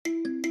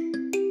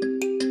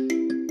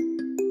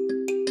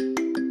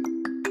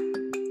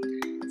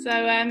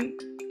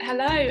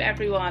Hello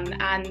everyone,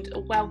 and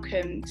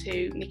welcome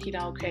to Nikki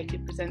Nile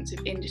Creative Presents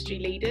with Industry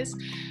Leaders,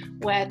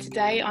 where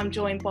today I'm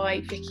joined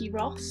by Vicky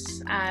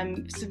Ross.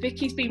 So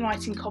Vicky's been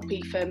writing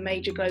copy for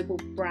major global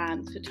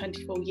brands for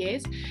 24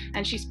 years,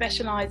 and she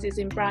specialises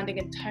in branding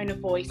and tone of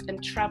voice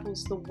and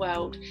travels the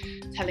world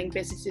telling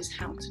businesses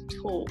how to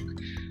talk.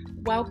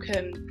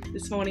 Welcome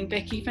this morning,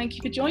 Vicky. Thank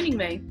you for joining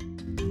me.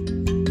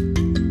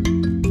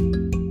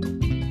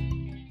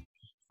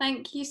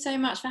 Thank you so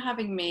much for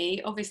having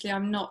me. Obviously,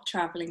 I'm not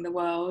travelling the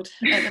world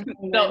at the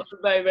moment. Not at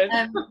the moment.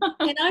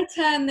 Can I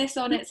turn this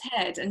on its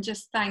head and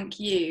just thank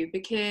you,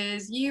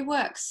 because you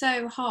work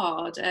so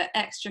hard at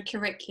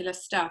extracurricular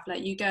stuff,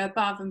 like you go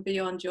above and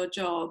beyond your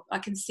job. I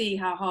can see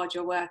how hard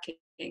you're working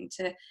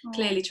to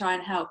clearly try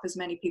and help as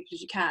many people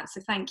as you can.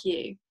 So thank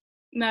you.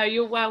 No,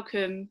 you're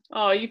welcome.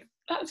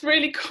 That's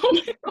really cool.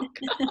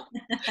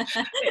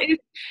 It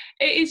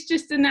is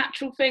just a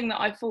natural thing that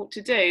I thought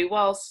to do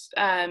whilst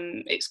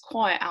it's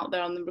quiet out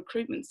there on the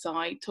recruitment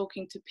side,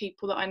 talking to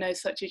people that I know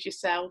such as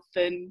yourself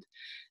and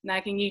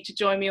nagging you to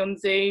join me on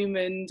Zoom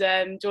and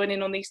join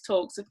in on these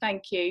talks, so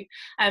thank you.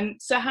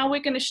 So how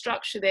we're going to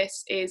structure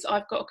this is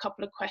I've got a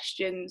couple of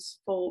questions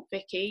for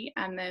Vicky,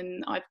 and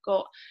then I've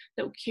got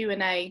a little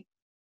Q&A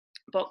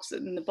box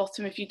at the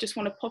bottom if you just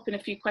want to pop in a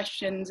few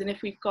questions, and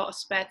if we've got a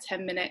spare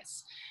 10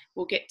 minutes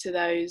we'll get to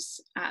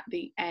those at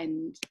the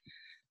end.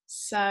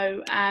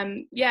 So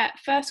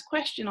first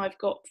question I've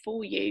got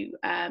for you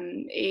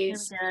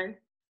is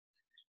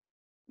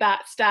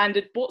that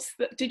standard.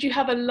 Did you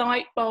have a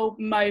light bulb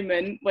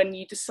moment when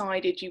you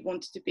decided you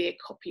wanted to be a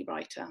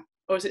copywriter,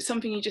 or is it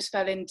something you just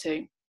fell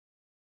into?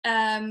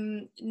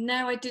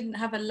 No, I didn't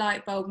have a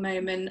light bulb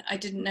moment. I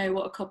didn't know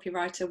what a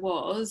copywriter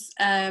was.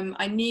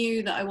 I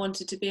knew that I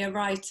wanted to be a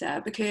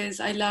writer because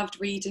I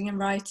loved reading and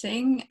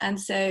writing. And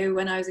so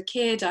when I was a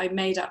kid, I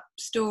made up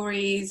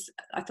stories.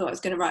 I thought I was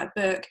going to write a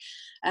book.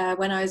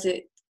 When I was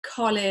at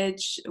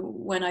college,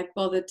 when I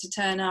bothered to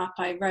turn up,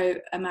 I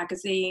wrote a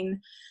magazine.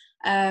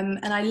 And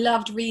I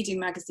loved reading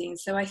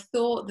magazines. So I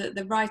thought that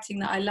the writing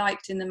that I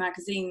liked in the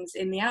magazines,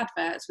 in the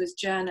adverts, was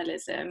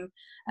journalism.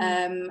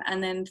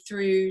 And then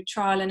through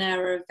trial and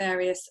error of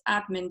various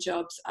admin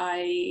jobs,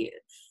 I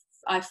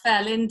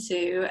fell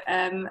into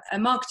a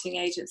marketing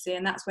agency,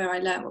 and that's where I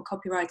learned what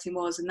copywriting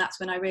was, and that's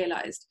when I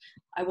realised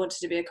I wanted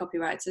to be a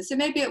copywriter. So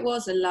maybe it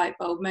was a light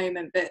bulb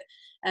moment, but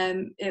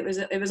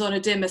it was on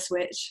a dimmer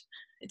switch.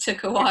 It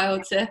took a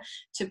while to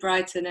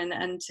brighten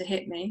and to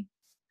hit me.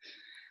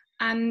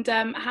 And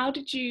how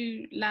did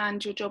you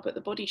land your job at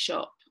the Body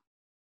Shop?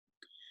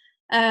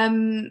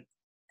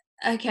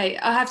 Okay,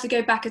 I have to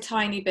go back a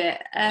tiny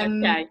bit.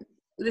 Okay.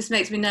 This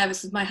makes me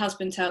nervous as my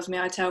husband tells me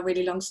I tell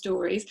really long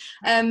stories.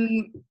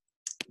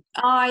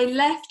 I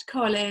left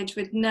college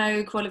with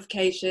no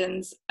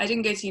qualifications. I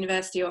didn't go to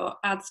university or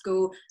ad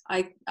school.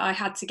 I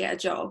had to get a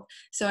job.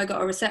 So I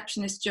got a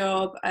receptionist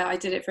job. I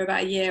did it for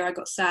about a year. I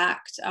got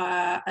sacked,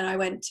 and I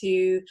went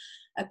to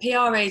a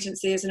PR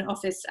agency as an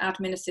office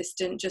admin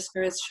assistant just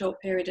for a short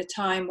period of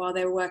time while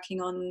they were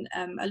working on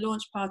a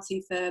launch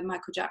party for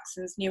Michael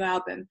Jackson's new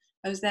album.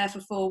 I was there for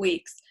 4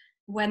 weeks.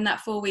 When that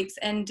 4 weeks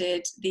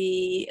ended,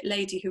 the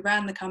lady who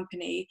ran the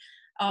company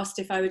asked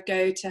if I would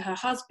go to her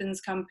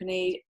husband's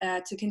company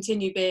to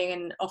continue being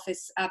an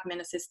office admin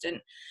assistant.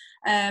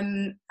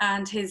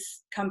 And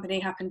his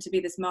company happened to be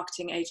this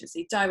marketing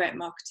agency, direct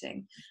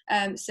marketing.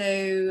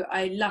 So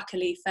I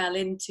luckily fell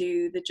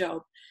into the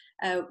job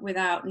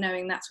without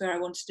knowing that's where I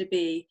wanted to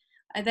be.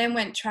 I then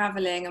went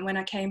traveling, and when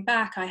I came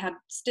back, I had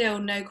still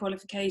no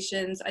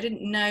qualifications. I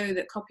didn't know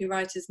that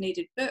copywriters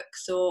needed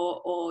books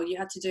or you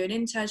had to do an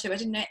internship. I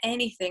didn't know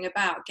anything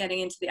about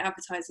getting into the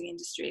advertising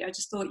industry. I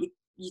just thought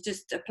you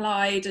just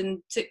applied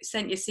and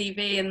sent your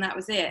CV and that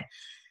was it.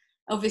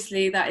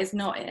 Obviously, that is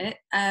not it.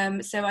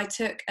 So I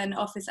took an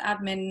office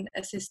admin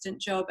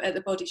assistant job at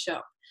the Body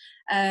Shop.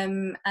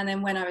 And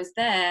then when I was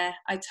there,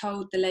 I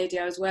told the lady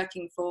I was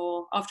working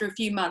for, after a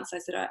few months, I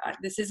said,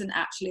 this isn't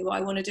actually what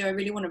I want to do. I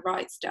really want to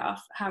write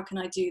stuff. How can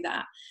I do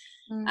that?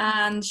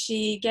 And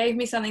she gave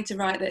me something to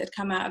write that had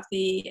come out of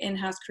the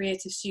in-house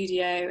creative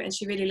studio, and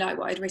she really liked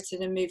what I'd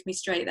written and moved me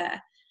straight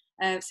there.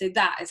 So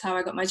that is how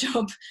I got my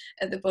job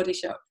at the Body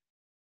Shop.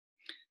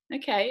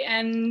 Okay,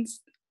 and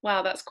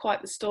wow, that's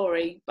quite the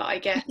story. But I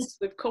guess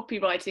with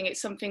copywriting,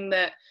 it's something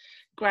that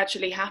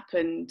gradually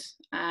happened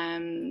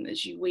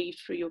as you weaved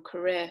through your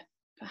career,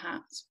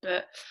 perhaps.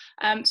 But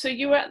so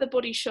you were at the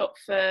Body Shop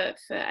for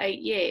 8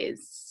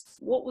 years.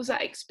 What was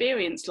that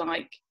experience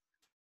like?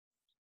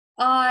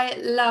 I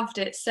loved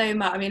it so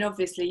much. I mean,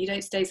 obviously, you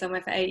don't stay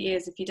somewhere for 8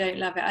 years if you don't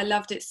love it. I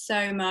loved it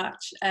so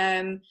much.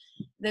 There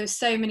were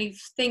so many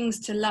things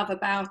to love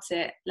about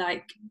it,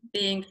 like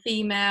being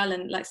female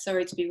and, like,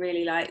 sorry to be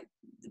really, like,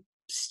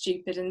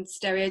 stupid and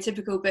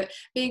stereotypical, but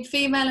being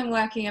female and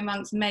working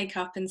amongst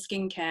makeup and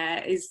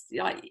skincare is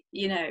like,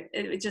 you know,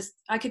 it just,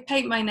 I could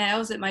paint my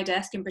nails at my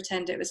desk and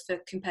pretend it was for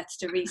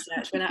competitor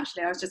research when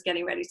actually I was just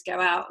getting ready to go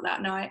out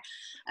that night.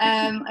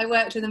 I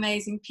worked with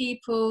amazing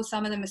people.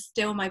 Some of them are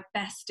still my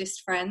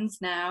bestest friends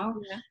now.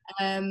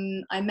 Yeah.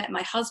 I met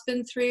my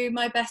husband through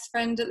my best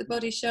friend at the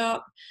Body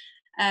Shop.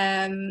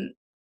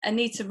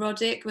 Anita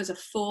Roddick was a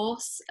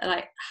force.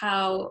 Like,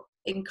 how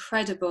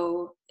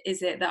incredible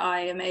is it that I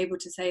am able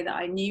to say that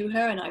I knew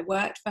her and I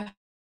worked for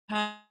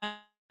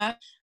her.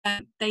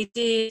 They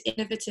did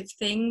innovative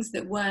things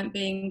that weren't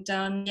being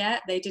done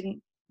yet. They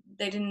didn't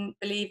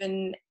believe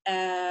in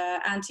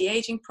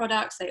anti-aging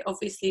products. They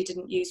obviously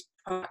didn't use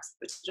products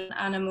which are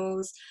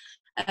animals,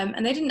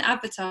 and they didn't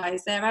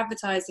advertise. Their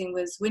advertising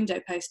was window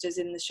posters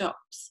in the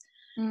shops.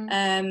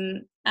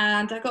 And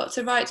I got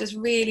to write just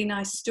really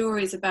nice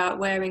stories about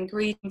where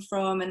ingredients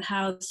from and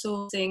how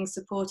sourcing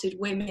supported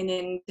women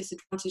in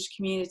disadvantaged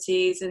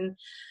communities. And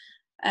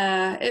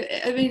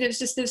I mean,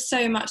 there's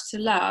so much to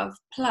love.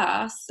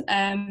 Plus,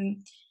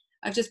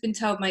 I've just been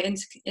told my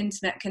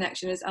internet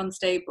connection is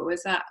unstable.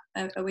 Is that,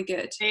 are we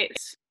good?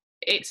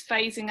 It's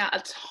phasing out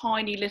a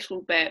tiny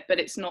little bit, but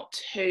it's not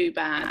too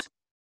bad.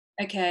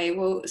 Okay,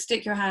 well,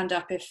 stick your hand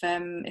up if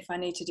I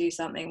need to do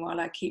something while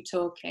I keep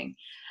talking.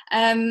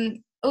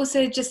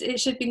 Also, just, it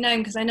should be known,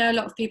 because I know a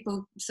lot of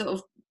people sort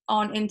of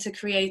aren't into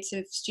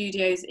creative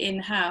studios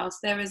in-house.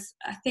 There was,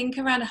 I think,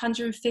 around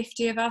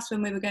 150 of us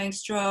when we were going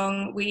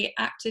strong. We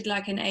acted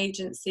like an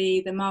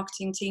agency. The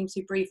marketing teams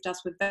who briefed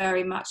us were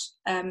very much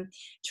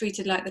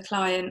treated like the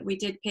client. We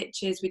did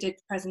pitches, we did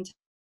presentations.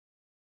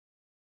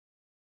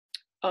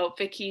 Oh,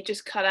 Vicky, you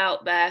just cut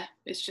out there.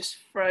 It's just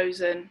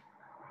frozen.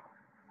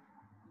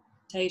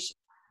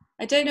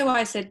 I don't know why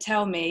I said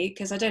tell me,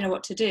 because I don't know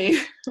what to do.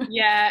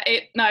 Yeah,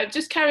 no,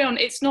 just carry on.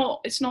 It's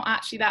not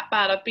actually that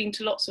bad. I've been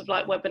to lots of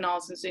like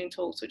webinars and Zoom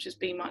talks, which has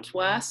been much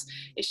worse.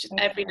 It's just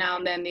every now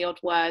and then the odd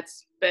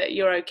words, but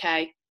you're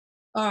okay.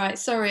 All right,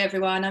 sorry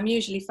everyone. I'm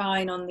usually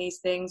fine on these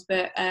things,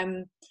 but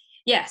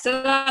yeah,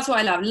 so that's what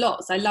I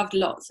love. I loved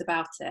lots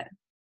about it.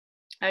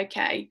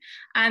 Okay,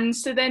 and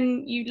so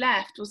then you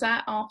left. Was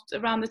that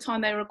around the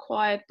time they were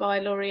acquired by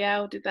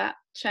L'Oreal? Did that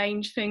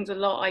change things a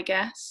lot, I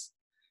guess?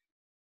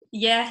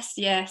 Yes,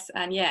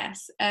 and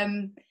yes.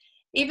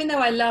 Even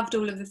though I loved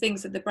all of the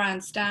things that the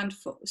brand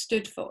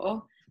stood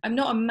for, I'm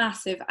not a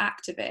massive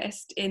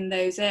activist in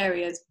those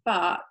areas,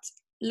 but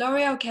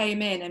L'Oreal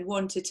came in and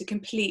wanted to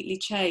completely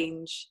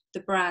change the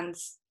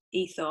brand's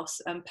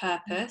ethos and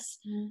purpose,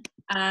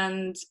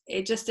 and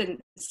it just didn't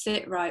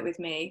sit right with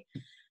me.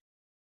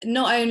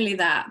 Not only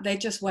that, they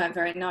just weren't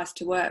very nice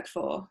to work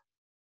for.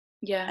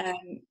 Yeah.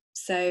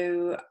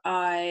 So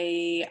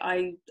I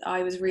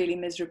was really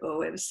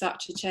miserable. It was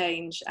such a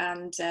change,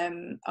 and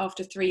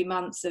after 3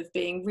 months of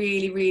being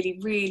really, really,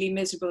 really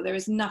miserable, there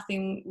is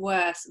nothing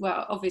worse.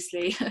 Well,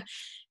 obviously,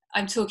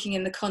 I'm talking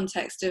in the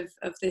context of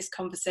this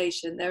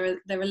conversation. There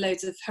are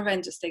loads of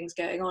horrendous things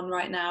going on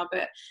right now,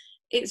 but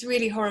it's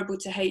really horrible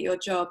to hate your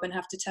job and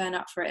have to turn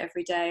up for it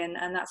every day,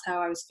 and that's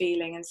how I was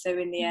feeling. And so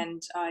in the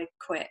end, I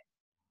quit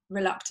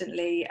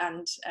reluctantly,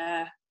 and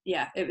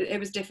yeah, it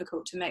was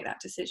difficult to make that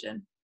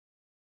decision.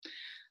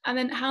 And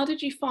then how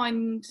did you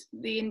find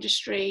the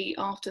industry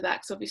after that?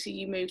 Because obviously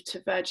you moved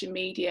to Virgin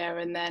Media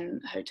and then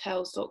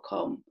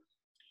hotels.com.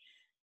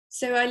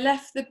 So I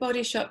left the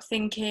Body Shop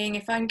thinking,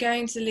 if I'm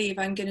going to leave,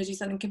 I'm going to do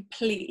something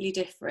completely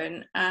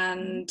different.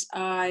 And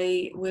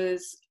I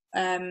was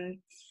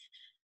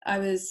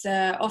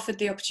offered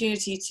the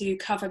opportunity to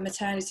cover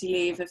maternity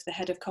leave of the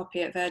head of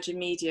copy at Virgin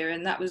Media,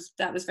 and that was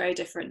very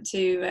different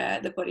to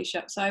the Body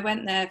Shop. So I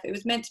went there. It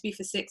was meant to be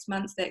for 6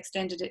 months. They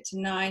extended it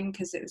to 9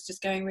 because it was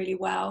just going really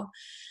well,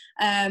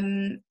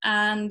 and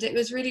it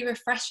was really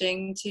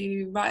refreshing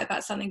to write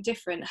about something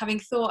different. Having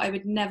thought I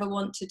would never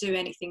want to do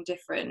anything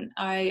different,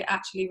 I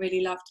actually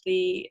really loved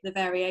the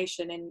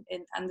variation in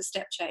and the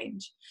step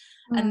change.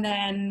 And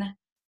then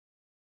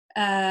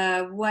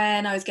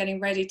when I was getting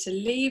ready to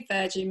leave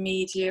Virgin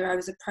Media, I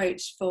was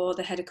approached for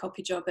the head of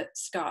copy job at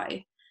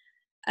Sky.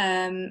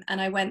 And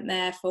I went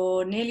there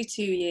for nearly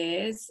 2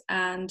 years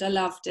and I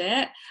loved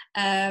it.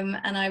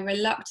 And I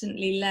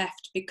reluctantly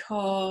left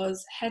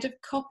because head of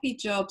copy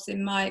jobs,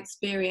 in my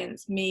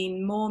experience,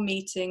 mean more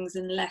meetings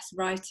and less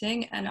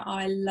writing. And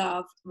I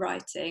love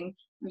writing.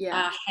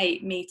 Yeah. I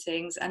hate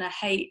meetings, and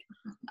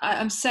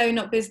I'm so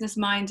not business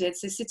minded.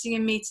 So sitting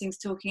in meetings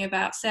talking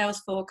about sales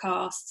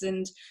forecasts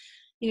and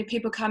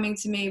people coming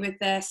to me with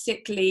their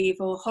sick leave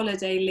or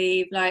holiday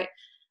leave, like,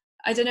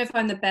 I don't know if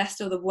I'm the best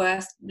or the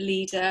worst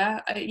leader.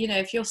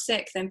 If you're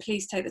sick, then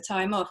please take the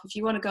time off. If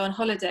you want to go on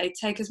holiday,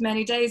 take as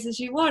many days as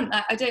you want.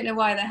 I don't know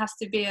why there has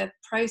to be a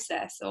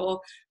process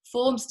or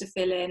forms to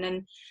fill in.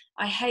 And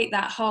I hate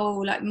that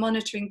whole like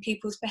monitoring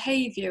people's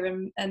behavior.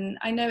 And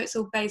I know it's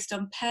all based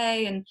on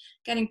pay and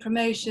getting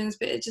promotions,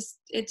 but it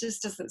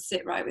just doesn't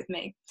sit right with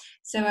me.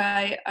 So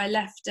I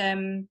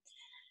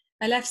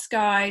left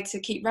Sky to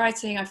keep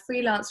writing. I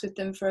freelanced with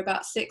them for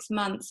about 6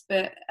 months,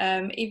 but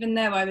even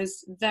though I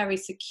was very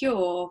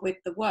secure with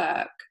the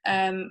work,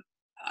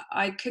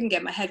 I couldn't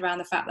get my head around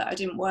the fact that I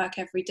didn't work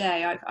every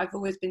day. I've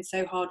always been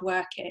so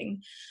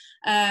hardworking.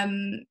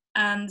 And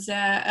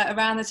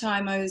around the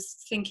time I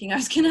was thinking I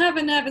was going to have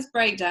a nervous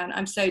breakdown,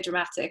 I'm so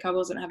dramatic, I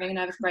wasn't having a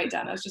nervous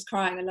breakdown, I was just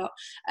crying a lot.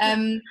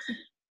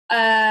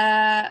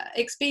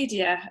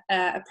 Expedia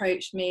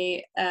approached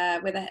me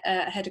with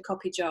a head of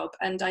copy job,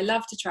 and I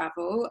love to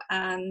travel,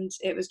 and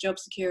it was job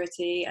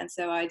security, and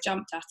so I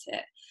jumped at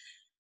it.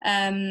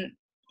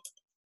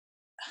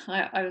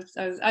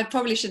 I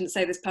probably shouldn't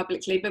say this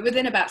publicly, but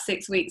within about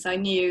 6 weeks I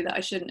knew that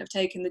I shouldn't have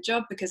taken the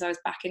job because I was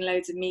back in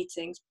loads of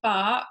meetings.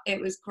 But it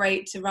was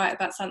great to write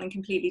about something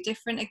completely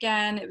different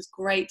again. It was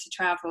great to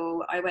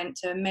travel. I went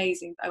to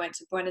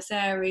Buenos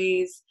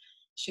Aires,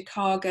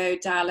 Chicago,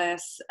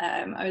 Dallas.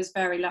 I was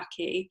very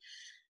lucky.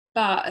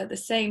 But at the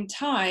same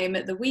time,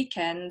 at the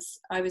weekends,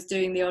 I was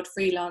doing the odd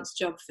freelance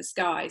job for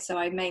Sky, so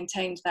I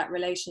maintained that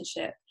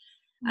relationship.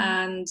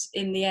 And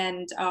in the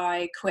end,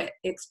 I quit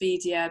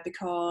Expedia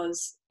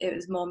because it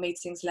was more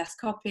meetings, less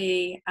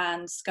copy,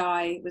 and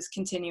Sky was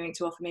continuing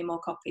to offer me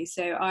more copy.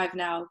 So I've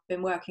now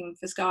been working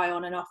for Sky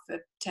on and off for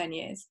 10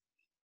 years.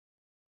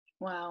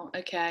 Wow,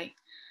 okay.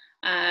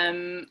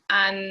 And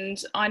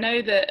I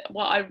know that,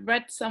 well, I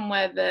read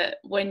somewhere that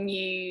when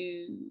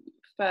you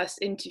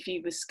first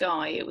interviewed with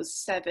Sky, it was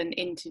 7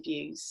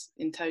 interviews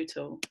in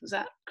total. Was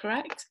that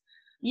correct?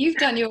 You've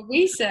done your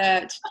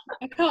research.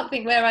 I can't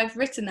think where I've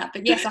written that,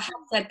 but yes, I have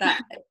said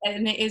that,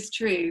 and it is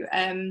true.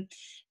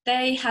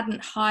 They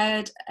hadn't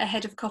hired a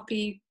head of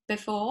copy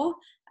before,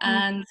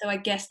 and so I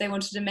guess they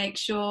wanted to make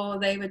sure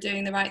they were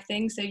doing the right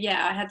thing. So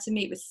yeah, I had to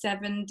meet with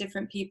 7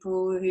 different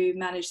people who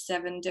managed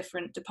 7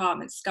 different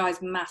departments.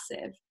 Sky's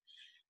massive.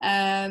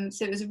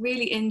 So it was a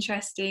really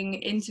interesting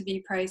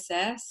interview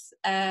process.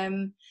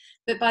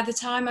 But by the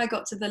time I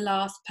got to the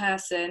last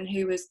person,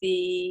 who was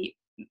the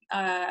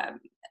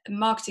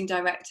marketing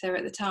director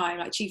at the time,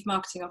 like chief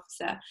marketing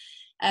officer,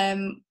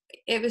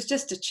 it was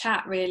just a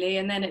chat really.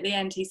 And then at the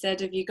end he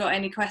said, have you got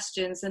any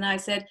questions? And I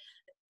said,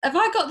 have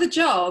I got the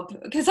job?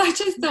 Because I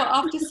just thought,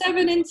 after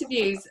 7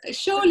 interviews,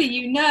 surely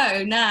you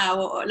know now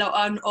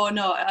or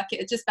not. Like,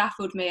 it just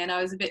baffled me, and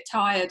I was a bit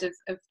tired of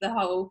the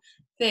whole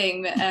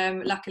thing. But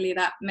luckily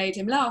that made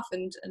him laugh,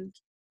 and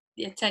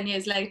yeah, 10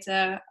 years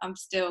later I'm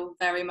still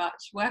very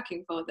much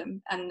working for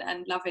them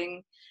and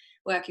loving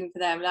working for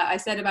them. Like I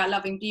said about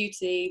loving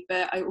beauty,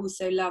 but I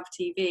also love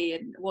TV,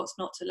 and what's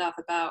not to love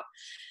about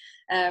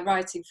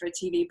writing for a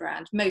TV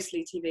brand?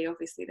 Mostly TV,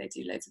 obviously they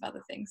do loads of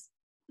other things.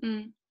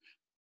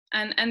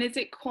 And is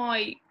it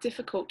quite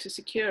difficult to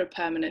secure a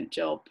permanent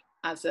job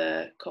as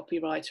a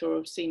copywriter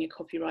or a senior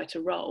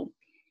copywriter role?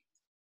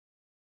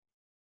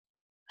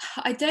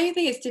 I don't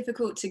think it's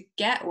difficult to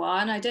get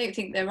one. I don't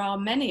think there are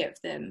many of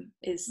them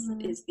is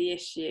the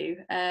issue,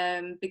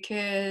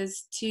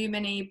 because too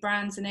many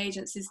brands and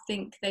agencies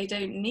think they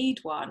don't need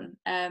one.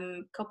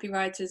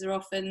 Copywriters are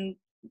often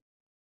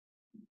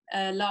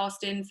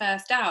last in,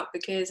 first out,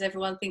 because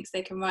everyone thinks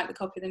they can write the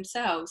copy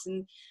themselves.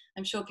 And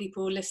I'm sure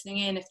people listening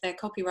in, if they're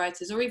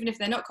copywriters, or even if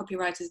they're not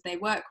copywriters and they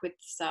work with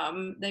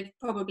some, they've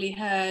probably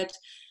heard,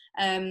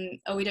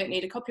 oh, we don't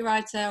need a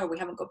copywriter, or we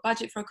haven't got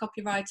budget for a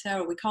copywriter,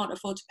 or we can't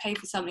afford to pay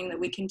for something that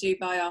we can do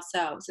by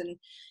ourselves. And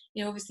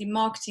you know, obviously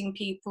marketing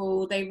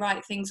people, they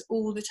write things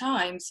all the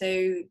time,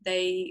 so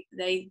they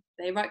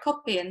write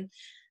copy, and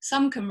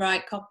some can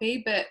write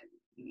copy, but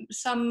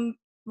some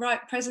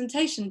write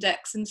presentation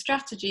decks and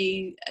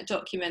strategy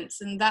documents,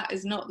 and that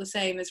is not the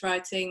same as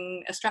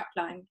writing a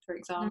strapline, for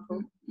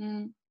example.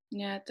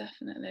 Yeah,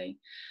 definitely.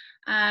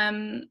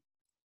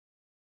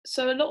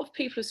 So a lot of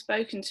people have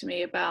spoken to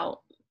me about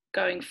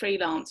going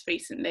freelance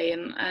recently,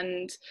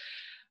 and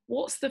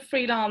what's the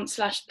freelance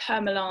 /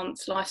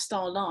 permalance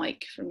lifestyle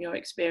like from your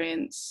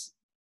experience?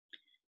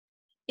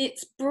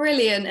 It's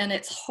brilliant and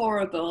it's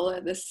horrible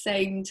at the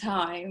same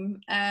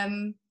time.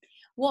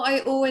 What I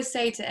always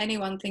say to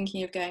anyone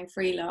thinking of going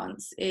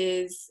freelance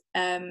is,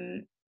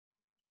 from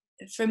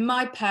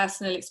my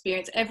personal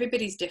experience,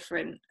 everybody's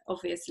different,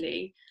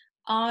 obviously.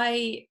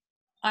 I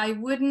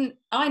never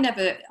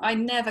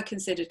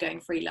considered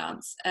going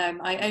freelance.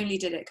 I only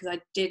did it because I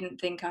didn't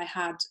think I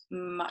had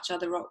much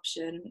other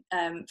option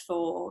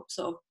for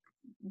sort of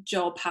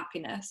job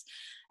happiness.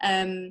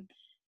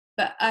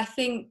 But I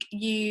think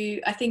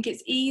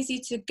it's easy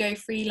to go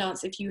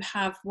freelance if you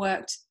have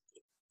worked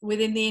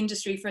within the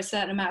industry for a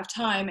certain amount of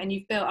time and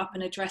you've built up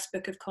an address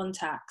book of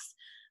contacts.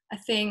 I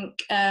think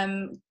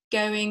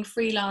going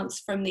freelance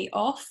from the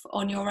off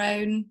on your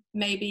own,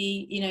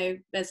 maybe, you know,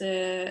 as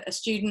a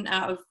student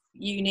out of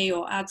uni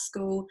or ad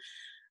school,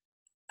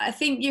 I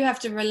think you have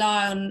to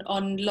rely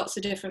on lots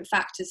of different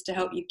factors to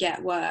help you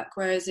get work.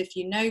 Whereas if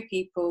you know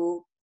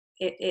people,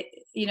 it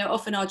you know,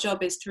 often our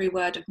job is through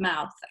word of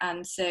mouth,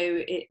 and so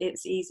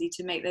it's easy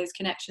to make those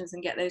connections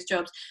and get those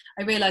jobs.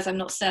 I realise I'm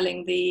not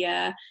selling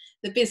the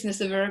business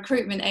of a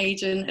recruitment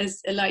agent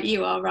as like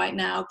you are right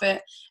now,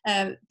 but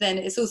then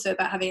it's also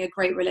about having a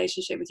great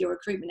relationship with your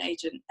recruitment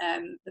agent.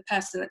 The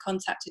person that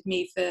contacted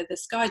me for the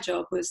Sky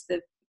job was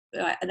the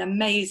an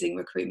amazing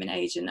recruitment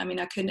agent. I mean,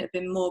 I couldn't have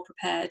been more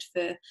prepared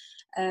for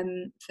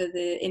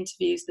the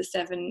interviews, the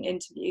 7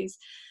 interviews.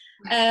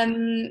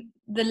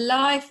 The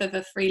life of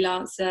a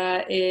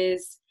freelancer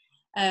is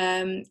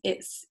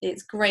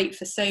it's great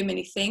for so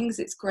many things.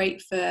 It's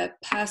great for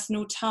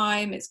personal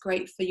time. It's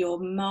great for your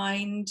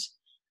mind.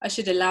 I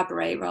should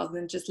elaborate rather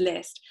than just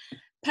list.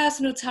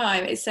 Personal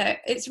time,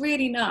 it's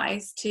really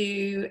nice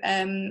to,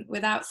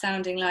 without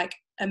sounding like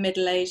a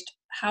middle-aged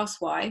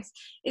housewife,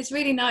 it's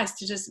really nice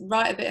to just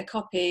write a bit of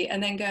copy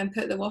and then go and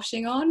put the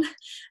washing on,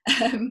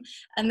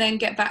 and then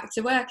get back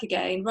to work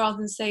again, rather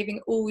than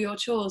saving all your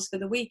chores for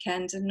the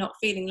weekend and not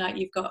feeling like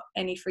you've got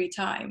any free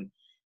time.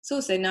 It's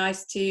also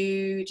nice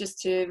to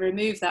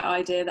remove that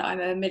idea that I'm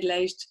a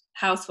middle-aged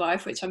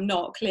housewife, which I'm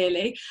not,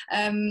 clearly.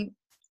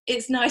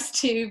 It's nice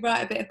to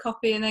write a bit of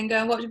copy and then go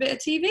and watch a bit of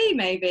TV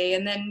maybe,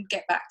 and then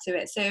get back to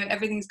it. So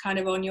everything's kind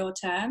of on your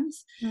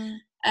terms.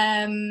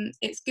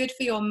 It's good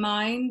for your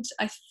mind.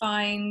 I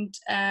find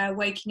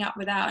waking up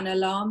without an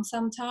alarm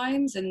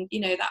sometimes, and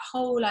that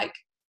whole like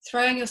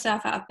throwing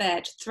yourself out of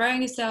bed,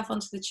 throwing yourself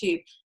onto the tube,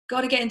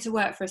 got to get into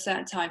work for a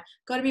certain time,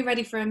 got to be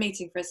ready for a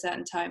meeting for a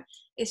certain time.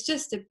 It's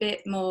just a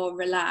bit more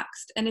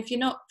relaxed. And if you're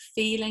not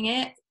feeling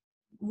it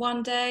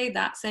one day,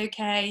 that's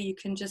okay. You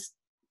can just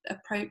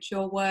approach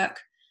your work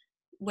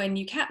when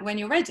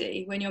you're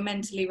ready, when you're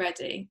mentally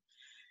ready.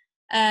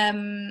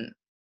 The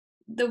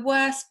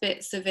worst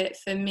bits of it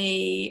for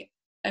me,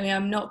 I mean,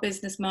 I'm not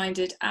business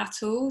minded at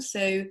all.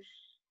 So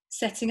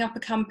setting up a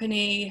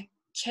company,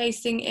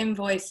 chasing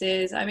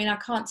invoices. I mean, I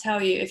can't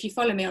tell you, if you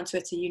follow me on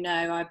Twitter,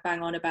 I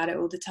bang on about it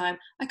all the time.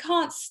 I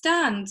can't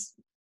stand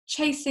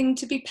chasing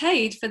to be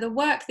paid for the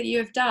work that you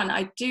have done.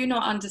 I do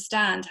not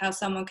understand how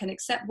someone can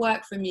accept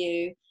work from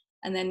you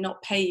and then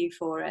not pay you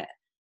for it.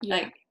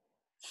 Like,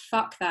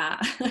 fuck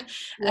that.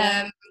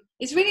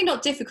 It's really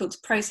not difficult to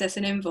process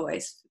an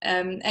invoice.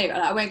 Anyway,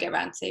 I won't get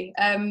around to.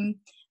 I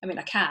mean,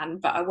 I can,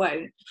 but I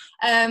won't.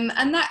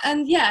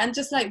 And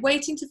just like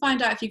waiting to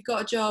find out if you've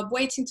got a job,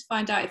 waiting to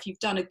find out if you've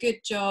done a good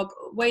job,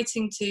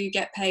 waiting to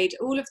get paid.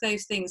 All of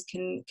those things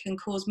can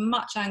cause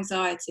much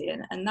anxiety,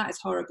 and that is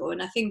horrible.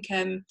 And I think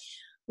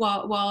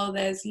while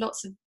there's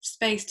lots of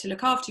space to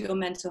look after your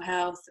mental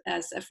health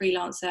as a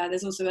freelancer,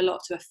 there's also a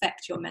lot to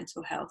affect your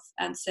mental health.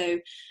 And so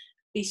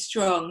be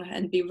strong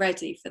and be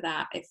ready for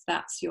that if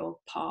that's your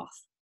path.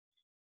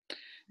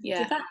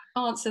 Did that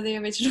answer the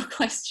original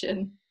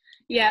question?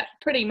 Yeah,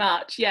 pretty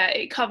much. Yeah,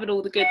 it covered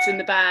all the goods and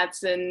the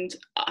bads. And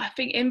I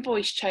think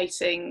invoice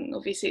chasing,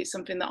 obviously, it's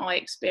something that I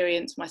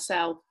experience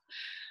myself.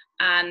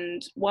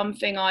 And one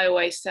thing I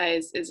always say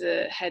is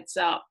a heads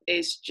up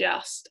is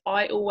just,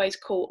 I always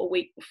call a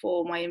week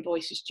before my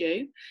invoice is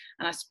due,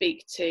 and I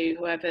speak to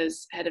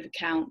whoever's head of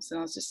accounts,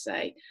 and I'll just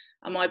say,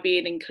 am I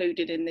being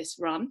included in this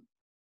run?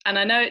 And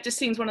I know it just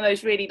seems one of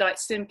those really like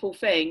simple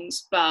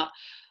things, but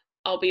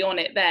I'll be on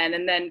it then.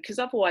 And then, because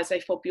otherwise they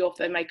fob you off,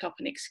 they make up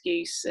an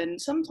excuse.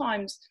 And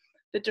sometimes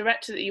the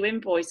director that you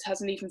invoice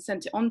hasn't even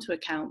sent it on to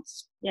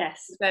accounts.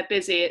 Yes. If they're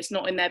busy, it's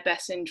not in their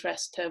best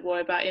interest to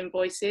worry about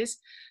invoices.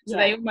 So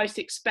they almost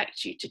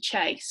expect you to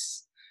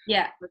chase.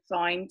 Yeah.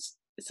 Refined.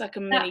 It's like a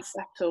mini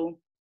battle.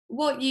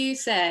 What you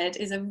said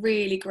is a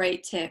really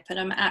great tip, and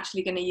I'm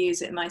actually going to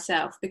use it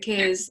myself,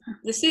 because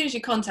as soon as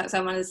you contact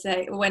someone and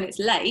say, when it's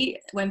late,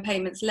 when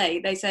payment's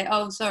late, they say,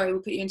 oh, sorry,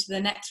 we'll put you into the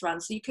next run.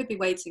 So you could be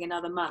waiting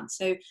another month.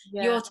 So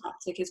your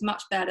tactic is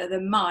much better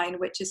than mine,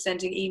 which is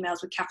sending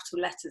emails with capital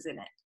letters in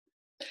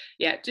it.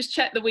 Yeah, just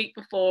check the week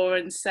before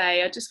and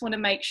say, I just want to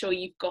make sure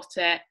you've got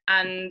it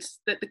and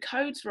that the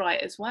code's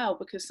right as well,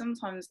 because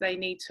sometimes they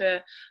need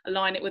to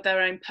align it with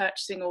their own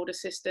purchasing order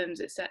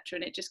systems, etc.,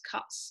 and it just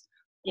cuts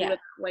all of that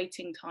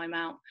waiting time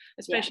out,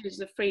 especially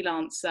as a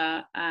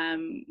freelancer,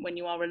 when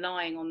you are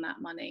relying on that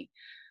money.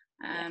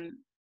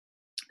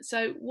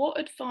 So what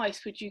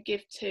advice would you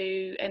give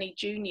to any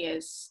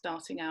juniors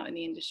starting out in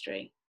the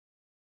industry?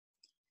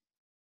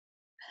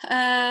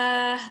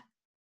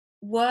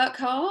 Work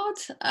hard.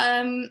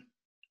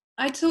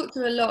 I talk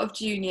to a lot of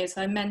juniors.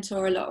 I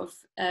mentor a lot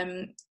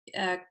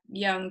of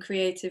young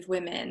creative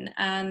women,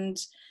 and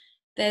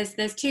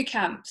there's 2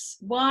 camps.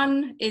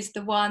 One is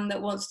the one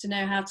that wants to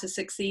know how to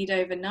succeed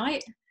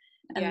overnight,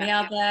 and the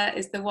other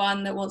is the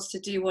one that wants to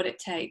do what it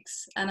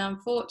takes. And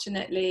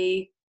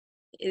unfortunately,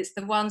 it's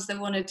the ones that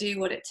want to do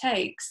what it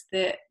takes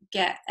that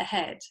get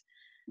ahead.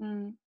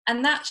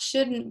 And that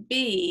shouldn't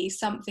be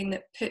something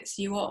that puts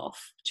you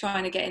off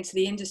trying to get into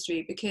the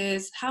industry,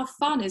 because how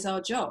fun is our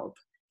job?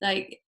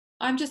 Like,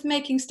 I'm just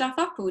making stuff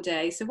up all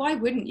day. So why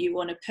wouldn't you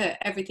want to put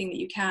everything that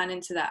you can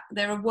into that?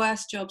 There are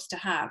worse jobs to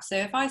have. So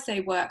if I say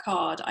work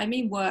hard, I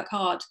mean work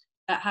hard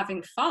at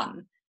having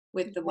fun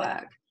with the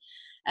work.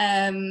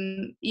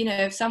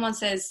 If someone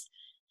says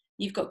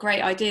you've got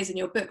great ideas in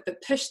your book,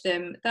 but push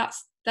them,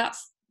 that's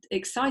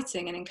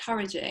exciting and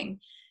encouraging.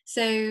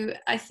 So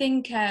I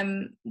think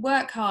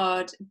work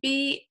hard,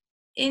 be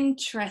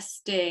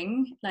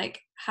interesting, like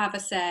have a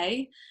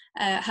say,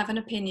 have an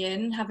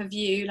opinion, have a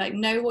view, like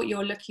know what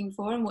you're looking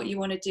for and what you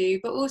want to do,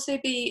 but also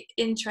be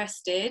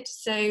interested.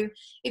 So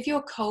if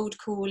you're cold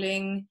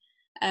calling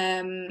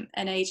an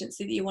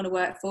agency that you want to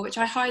work for, which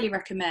I highly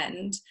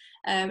recommend.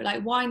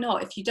 Like, why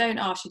not? If you don't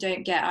ask, you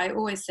don't get. I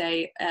always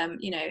say,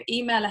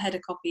 email a head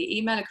of copy,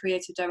 email a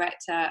creative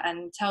director,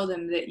 and tell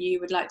them that you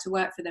would like to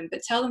work for them,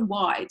 but tell them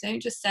why.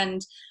 Don't just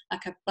send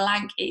like a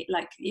blank,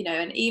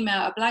 an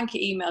email, a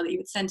blanket email that you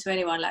would send to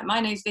anyone. Like, my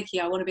name's Vicky,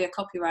 I want to be a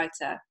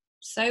copywriter.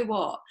 So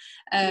what?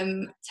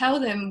 Tell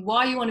them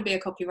why you want to be a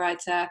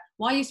copywriter,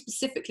 why you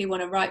specifically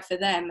want to write for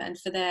them and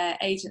for their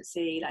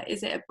agency. Like,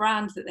 is it a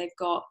brand that they've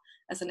got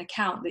as an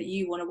account that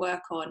you want to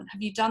work on?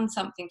 Have you done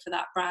something for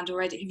that brand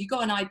already? Have you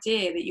got an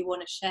idea that you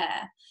want to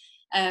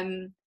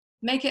share?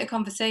 Make it a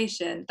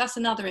conversation. That's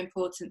another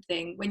important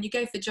thing. When you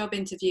go for job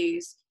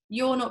interviews,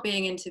 you're not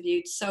being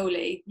interviewed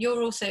solely.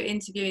 You're also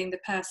interviewing the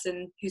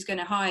person who's going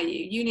to hire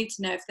you. You need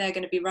to know if they're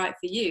going to be right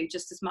for you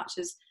just as much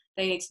as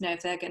they need to know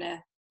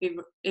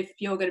if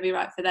you're going to be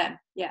right for them.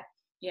 Yeah.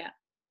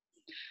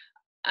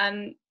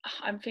 And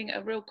I'm thinking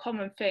a real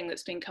common thing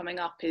that's been coming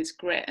up is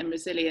grit and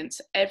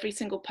resilience. Every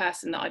single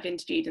person that I've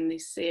interviewed in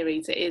this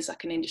series, it is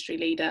like an industry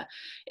leader.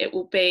 It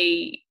will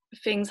be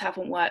things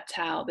haven't worked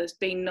out, there's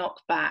been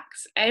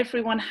knockbacks.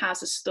 Everyone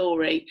has a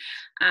story,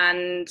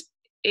 and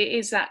it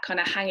is that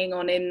kind of hanging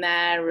on in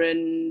there.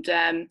 And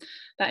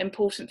that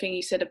important thing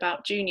you said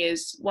about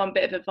juniors, one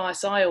bit of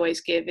advice I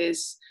always give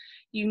is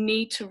you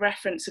need to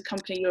reference the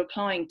company you're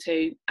applying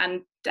to, and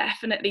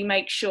definitely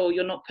make sure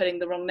you're not putting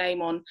the wrong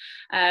name on.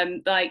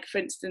 Like, for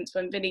instance,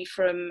 when Vinny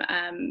from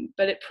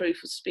Bulletproof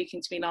was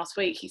speaking to me last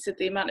week, he said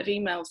the amount of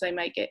emails they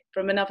may get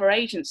from another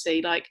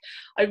agency, like,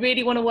 I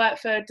really want to work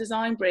for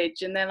Design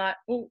Bridge, and they're like,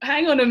 well,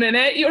 hang on a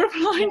minute, you're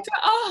applying to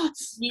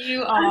us.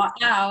 You are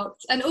out.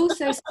 And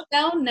also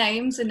spell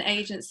names and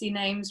agency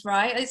names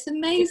right. It's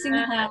amazing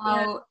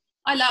how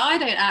I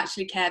don't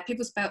actually care.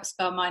 People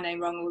spell my name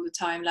wrong all the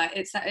time. Like,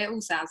 it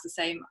all sounds the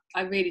same.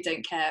 I really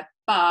don't care.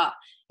 But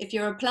if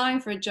you're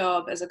applying for a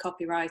job as a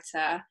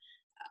copywriter,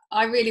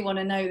 I really want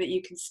to know that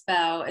you can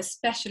spell,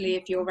 especially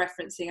if you're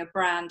referencing a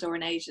brand or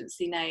an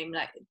agency name.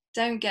 Like,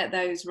 don't get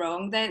those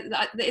wrong.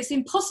 It's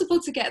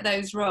impossible to get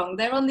those wrong.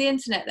 They're on the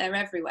internet. They're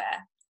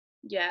everywhere.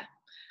 Yeah.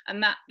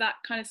 And that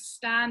kind of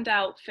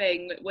standout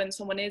thing that when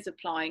someone is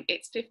applying,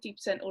 it's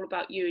 50% all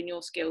about you and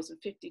your skills and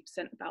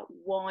 50% about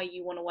why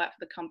you want to work for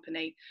the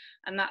company.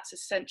 And that's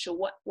essential,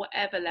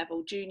 whatever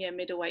level, junior,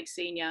 middleweight,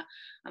 senior.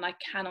 And I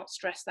cannot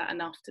stress that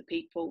enough to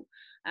people.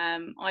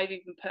 I've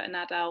even put an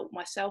ad out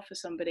myself for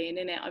somebody, and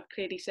in it I've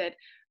clearly said,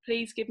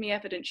 please give me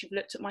evidence you've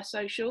looked at my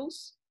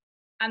socials.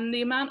 And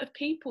the amount of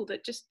people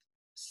that just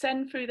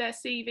send through their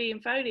CV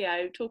and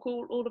folio, talk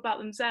all about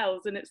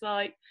themselves, and it's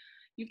like,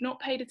 you've not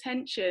paid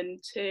attention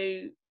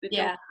to the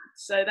job.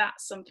 So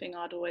that's something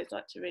I'd always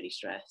like to really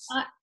stress.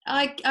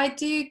 I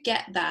do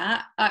get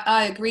that.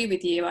 I agree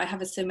with you. I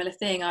have a similar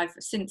thing.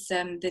 Since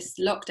this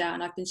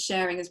lockdown, I've been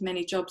sharing as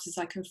many jobs as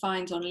I can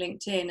find on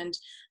LinkedIn, and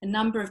a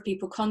number of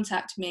people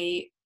contact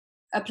me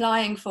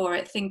applying for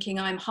it thinking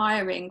I'm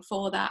hiring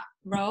for that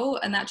role,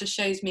 and that just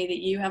shows me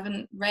that you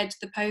haven't read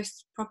the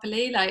post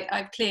properly. Like,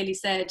 I've clearly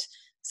said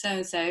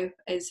so-and-so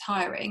is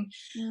hiring.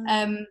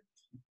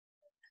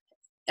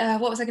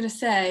 What was I going to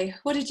say?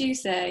 What did you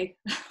say?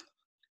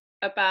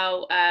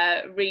 About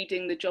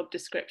reading the job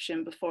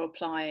description before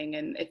applying,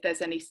 and if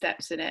there's any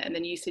steps in it. And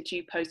then you said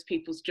you post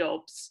people's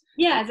jobs.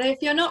 Yeah, so if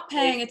you're not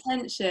paying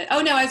attention.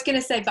 Oh no, I was going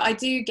to say, but I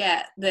do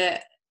get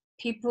that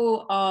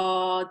people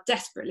are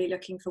desperately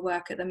looking for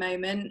work at the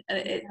moment.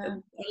 A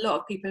lot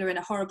of people are in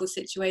a horrible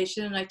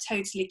situation, and I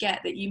totally get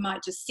that you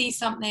might just see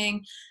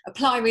something,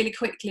 apply really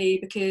quickly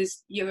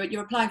because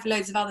you're applying for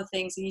loads of other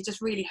things and you're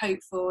just really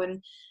hopeful.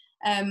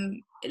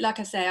 And like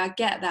I say, I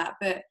get that,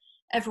 but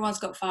everyone's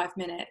got 5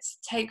 minutes.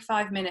 Take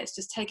 5 minutes,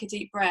 just take a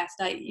deep breath.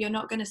 Like, you're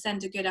not going to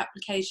send a good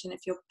application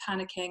if you're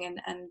panicking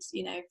and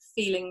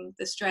feeling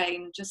the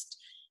strain. Just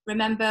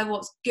remember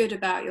what's good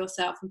about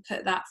yourself and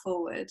put that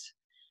forward.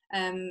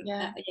 And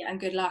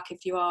good luck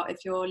if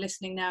you're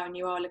listening now and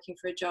you are looking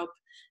for a job.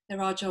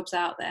 There are jobs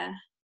out there.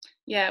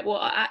 Yeah,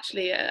 well,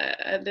 actually,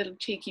 a little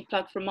cheeky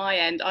plug from my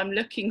end. I'm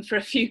looking for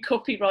a few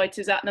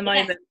copywriters at the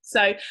moment.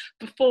 So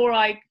before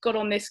I got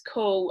on this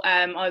call,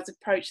 I was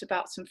approached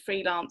about some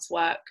freelance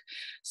work.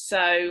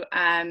 So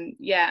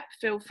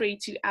feel free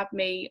to add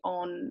me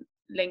on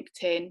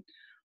LinkedIn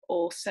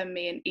or send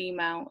me an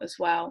email as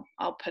well.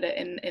 I'll put it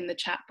in the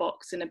chat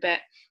box in a bit.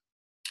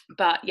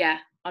 But yeah,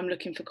 I'm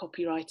looking for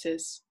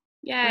copywriters.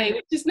 Yay,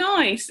 which is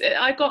nice.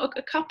 I got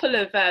a couple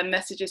of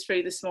messages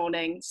through this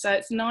morning, so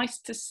it's nice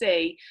to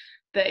see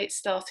that it's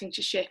starting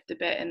to shift a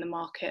bit in the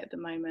market at the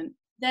moment.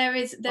 There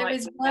is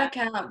work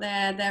out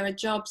there. There are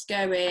jobs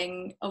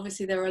going.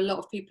 Obviously, there are a lot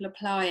of people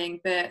applying,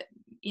 but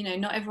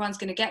not everyone's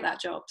going to get that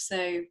job.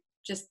 So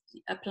just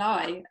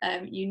apply.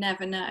 You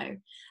never know.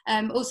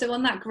 Also,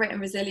 on that grit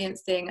and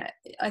resilience thing,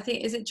 I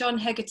think, is it John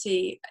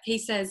Hegarty? He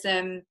says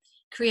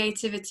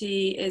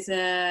creativity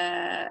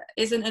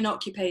isn't an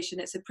occupation,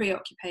 it's a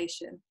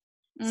preoccupation.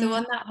 So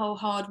on that whole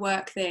hard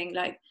work thing,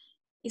 like,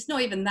 it's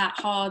not even that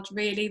hard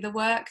really, the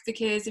work,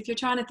 because if you're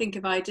trying to think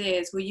of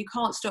ideas, well, you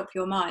can't stop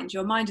your mind.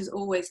 Your mind is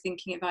always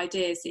thinking of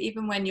ideas. So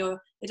even when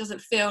it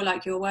doesn't feel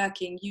like you're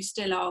working, you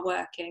still are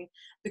working,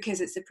 because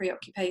it's a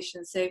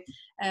preoccupation. So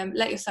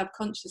let your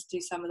subconscious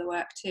do some of the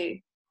work too.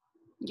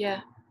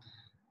 Yeah,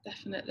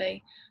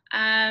 definitely.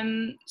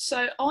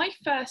 So I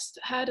first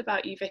heard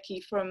about you,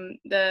 Vicky, from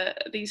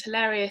these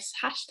hilarious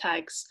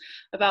hashtags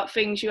about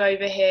things you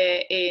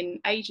overhear in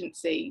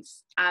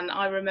agencies, and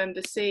I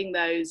remember seeing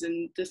those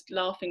and just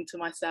laughing to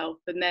myself.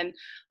 And then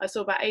I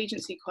saw about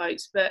agency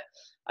quotes, but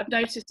I've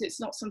noticed it's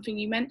not something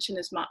you mention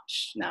as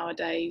much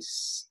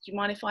nowadays. Do you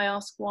mind if I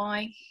ask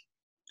why?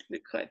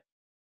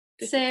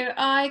 So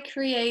I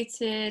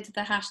created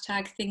the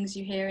hashtag things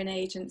you hear in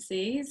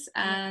agencies,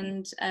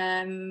 and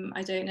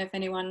I don't know if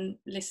anyone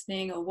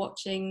listening or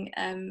watching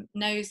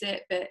knows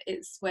it, but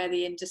it's where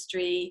the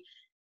industry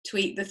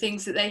tweet the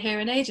things that they hear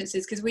in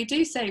agencies, because we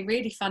do say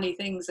really funny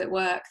things at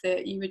work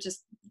that you would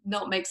just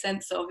not make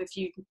sense of if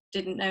you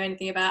didn't know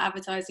anything about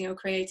advertising or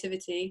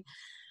creativity.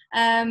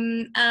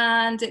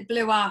 And it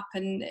blew up,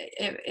 and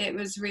it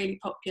was really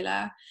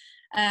popular,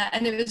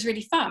 and it was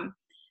really fun.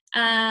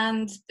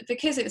 And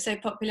because it was so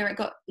popular, it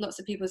got lots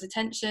of people's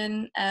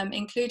attention,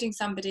 including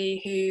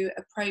somebody who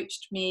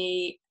approached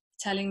me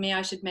telling me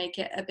I should make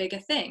it a bigger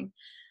thing.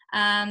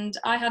 And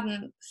I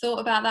hadn't thought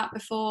about that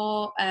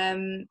before.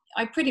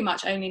 I pretty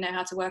much only know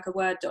how to work a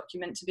Word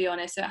document, to be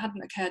honest, so it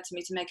hadn't occurred to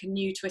me to make a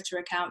new Twitter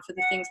account for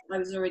the things that I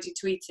was already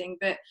tweeting.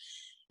 But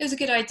it was a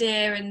good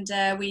idea,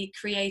 and we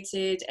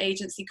created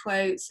agency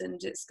quotes,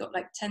 and it's got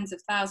like tens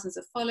of thousands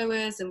of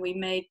followers, and we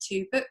made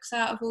 2 books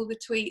out of all the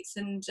tweets,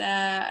 and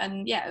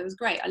yeah, it was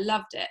great. I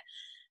loved it.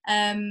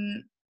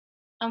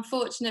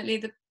 Unfortunately,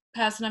 the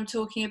person I'm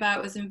talking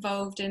about was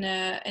involved in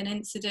an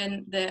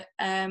incident that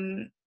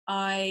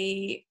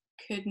I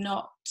could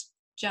not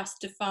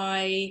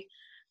justify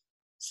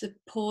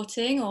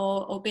supporting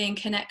or being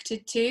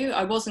connected to.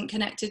 I wasn't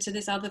connected to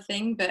this other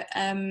thing, but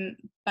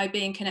by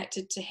being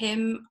connected to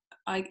him,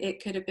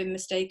 it could have been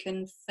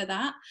mistaken for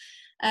that.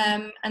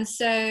 And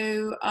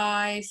so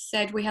I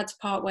said we had to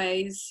part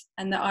ways,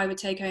 and that I would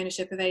take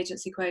ownership of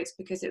agency quotes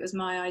because it was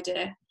my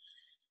idea.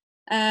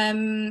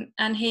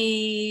 And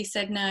he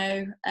said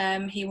no.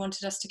 He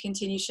wanted us to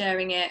continue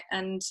sharing it,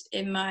 and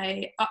in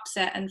my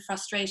upset and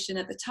frustration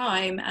at the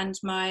time, and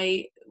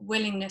my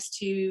willingness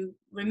to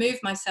remove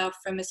myself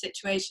from a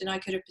situation I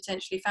could have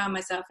potentially found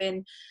myself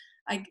in,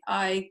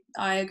 I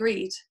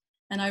agreed,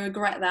 and I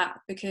regret that,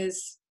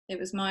 because it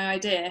was my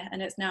idea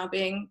and it's now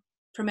being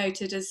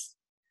promoted as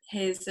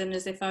his, and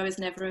as if I was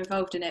never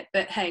involved in it.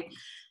 But hey,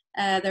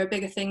 there are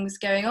bigger things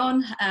going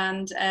on,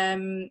 and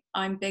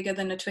I'm bigger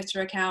than a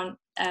Twitter account.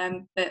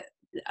 But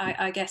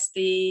I guess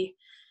the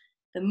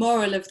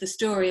moral of the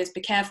story is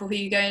be careful who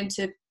you go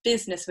into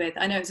business with.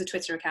 I know it was a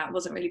Twitter account, it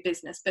wasn't really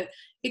business, but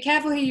be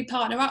careful who you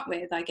partner up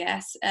with, I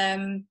guess.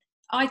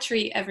 I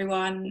treat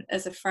everyone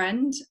as a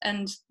friend,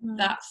 and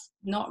that's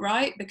not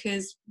right,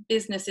 because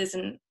business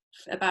isn't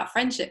about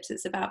friendships,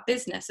 it's about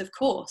business. Of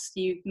course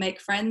you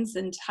make friends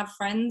and have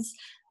friends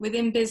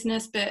within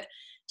business, but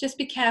just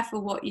be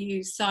careful what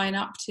you sign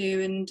up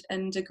to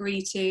and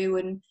agree to,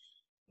 and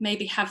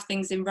maybe have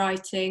things in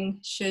writing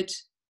should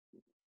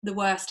the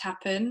worst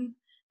happen.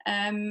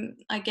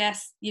 I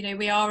guess, you know,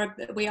 we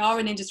are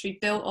an industry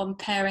built on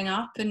pairing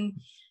up, and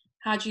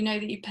how do you know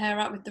that you pair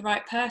up with the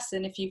right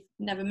person if you've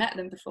never met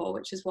them before,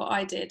 which is what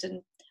I did,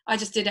 and I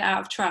just did it out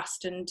of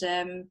trust, and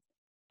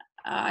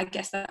I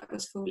guess that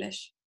was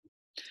foolish.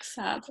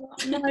 Sad.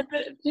 No,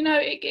 but you know,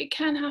 it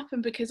can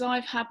happen, because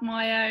I've got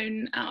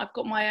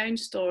my own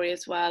story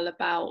as well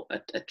about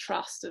a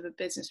trust of a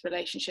business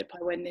relationship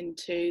I went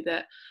into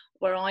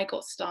where I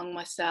got stung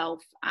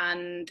myself,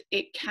 and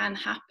it can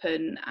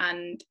happen,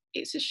 and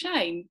it's a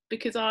shame,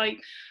 because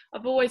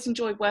I've always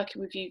enjoyed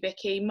working with you,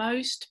 Vicky.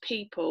 Most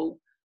people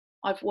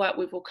I've worked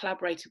with or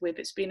collaborated with,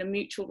 it's been a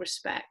mutual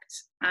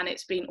respect, and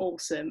it's been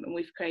awesome, and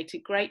we've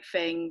created great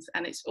things,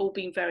 and it's all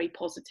been very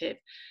positive.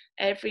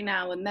 Every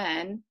now and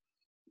then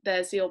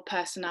there's the odd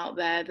person out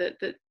there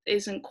that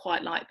isn't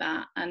quite like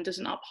that and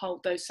doesn't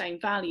uphold those same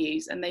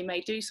values, and they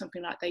may do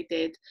something like they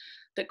did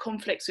that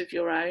conflicts with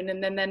your own,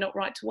 and then they're not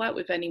right to work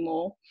with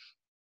anymore.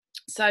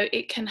 So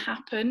it can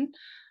happen.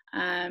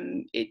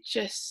 It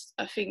just,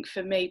 I think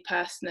for me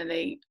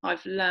personally,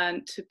 I've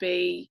learned to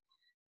be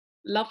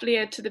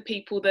lovelier to the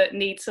people that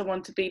need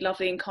someone to be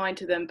lovely and kind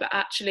to them, but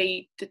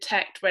actually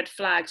detect red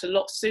flags a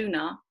lot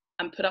sooner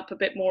and put up a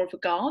bit more of a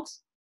guard.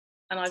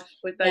 And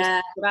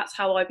that's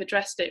how I've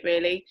addressed it,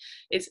 really,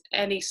 is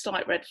any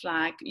slight red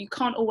flag. You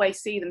can't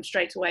always see them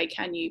straight away,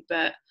 can you?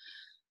 But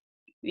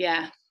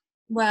yeah.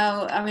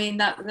 Well, I mean,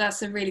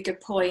 that's a really good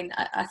point.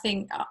 I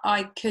think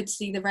I could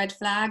see the red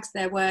flags.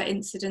 There were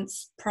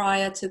incidents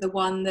prior to the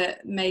one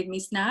that made me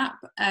snap,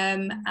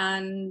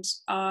 and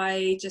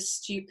I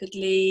just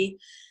stupidly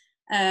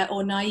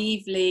or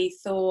naively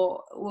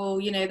thought, well,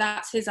 you know,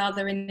 that's his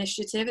other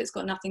initiative. It's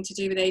got nothing to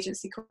do with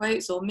agency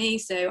quotes or me,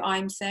 so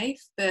I'm safe.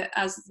 But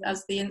as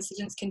the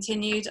incidents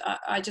continued,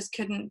 I just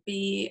couldn't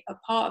be a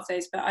part of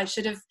those. But I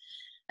should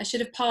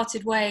have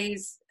parted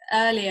ways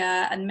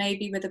earlier and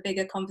maybe with a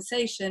bigger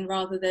conversation,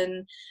 rather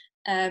than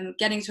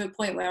getting to a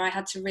point where I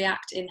had to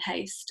react in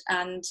haste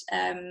and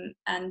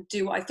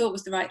do what I thought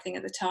was the right thing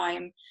at the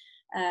time.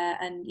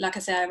 And like I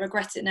say, I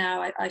regret it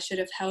now. I should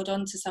have held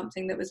on to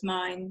something that was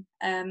mine.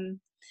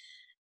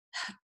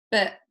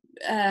 But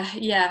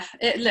yeah,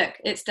 look,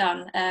 it's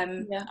done.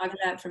 Yeah. I've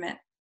learned from it.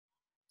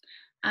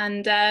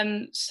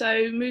 And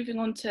so moving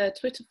on to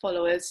Twitter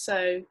followers,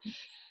 so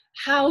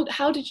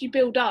how did you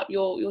build up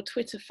your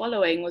Twitter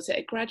following? Was it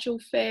a gradual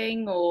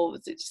thing, or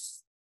was it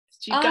just,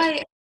 did you go?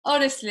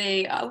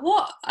 Honestly,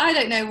 I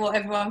don't know what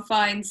everyone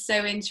finds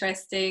so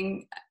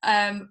interesting.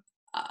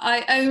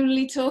 I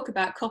only talk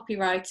about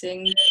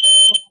copywriting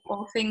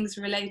or things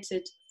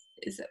related.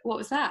 What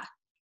was that?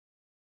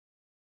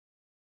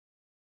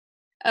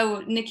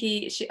 Oh,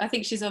 Nikki, I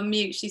think she's on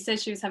mute. She said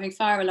she was having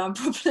fire alarm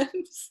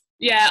problems.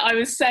 Yeah, I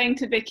was saying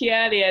to Vicky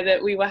earlier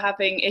that we were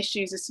having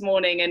issues this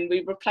morning and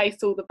we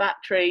replaced all the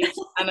batteries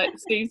and it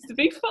seems to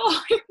be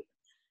fine.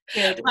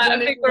 Good. I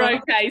think we're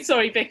okay.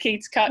 Sorry, Vicky,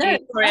 to cut you.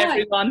 Sorry,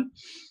 everyone.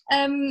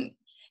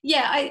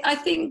 Yeah, I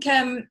think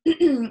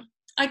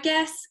I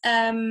guess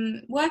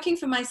working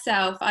for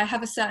myself, I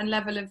have a certain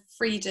level of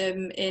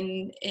freedom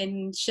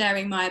in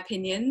sharing my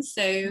opinions.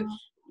 So,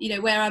 you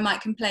know, where I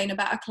might complain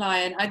about a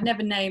client, I'd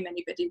never name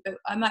anybody, but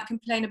I might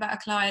complain about a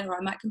client, or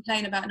I might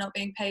complain about not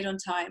being paid on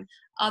time.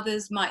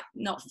 Others might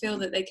not feel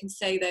that they can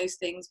say those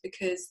things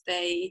because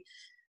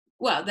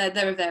well,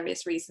 there are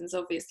various reasons,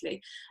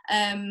 obviously.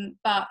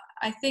 But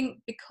I think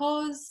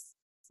because,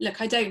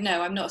 look, I don't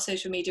know, I'm not a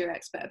social media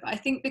expert, but I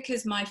think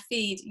because my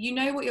feed, you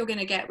know what you're going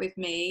to get with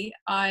me.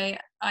 I'm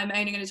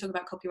only going to talk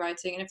about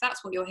copywriting, and if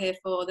that's what you're here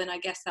for, then I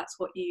guess that's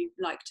what you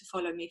like to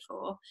follow me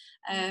for.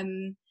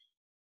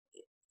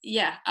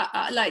 Yeah,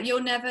 like,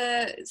 you'll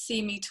never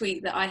see me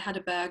tweet that I had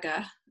a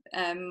burger,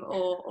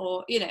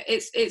 or you know,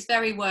 it's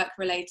very work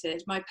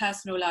related. My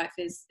personal life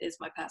is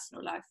my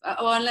personal life,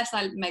 or unless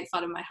I make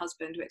fun of my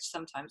husband, which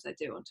sometimes I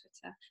do on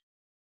Twitter.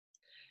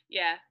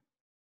 Yeah,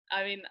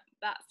 I mean,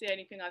 that's the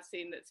only thing I've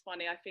seen that's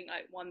funny. I think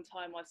like one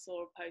time I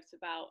saw a post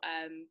about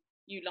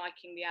you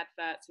liking the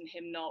adverts and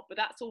him not, but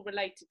that's all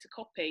related to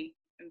copy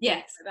and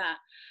things like that.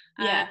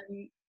 Yeah.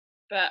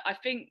 But I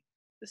think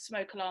the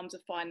smoke alarms are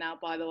fine now,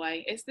 by the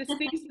way. These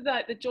are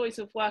like the joys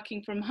of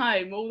working from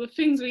home, all the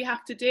things we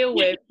have to deal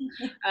with.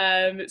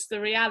 It's the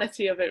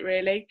reality of it,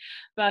 really.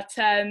 But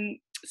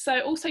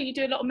so also you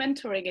do a lot of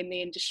mentoring in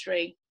the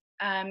industry.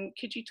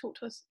 Could you talk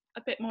to us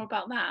a bit more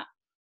about that?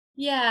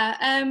 Yeah,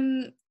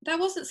 that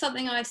wasn't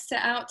something I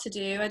set out to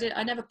do.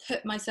 I never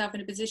put myself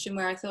in a position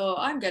where I thought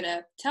I'm going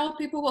to tell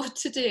people what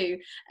to do.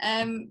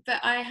 But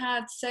I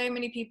had so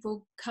many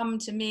people come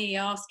to me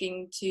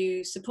asking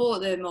to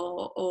support them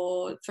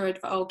or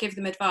give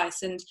them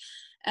advice, and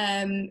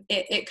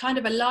it kind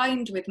of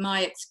aligned with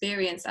my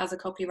experience as a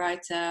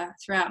copywriter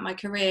throughout my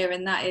career,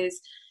 and that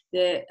is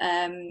that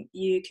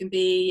you can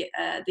be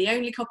the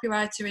only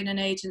copywriter in an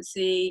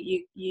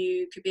agency.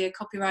 You could be a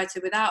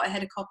copywriter without a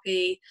head of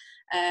copy.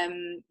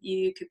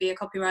 You could be a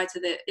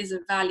copywriter that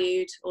isn't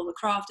valued, or the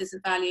craft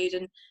isn't valued,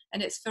 and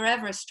it's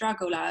forever a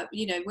struggle.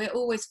 You know, we're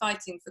always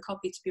fighting for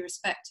copy to be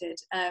respected.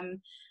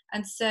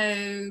 And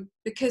so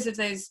because of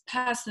those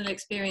personal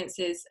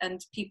experiences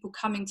and people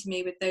coming to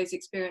me with those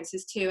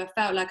experiences too, I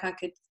felt like I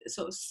could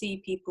sort of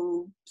see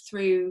people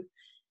through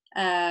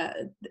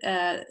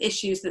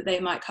issues that they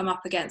might come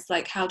up against,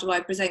 like how do I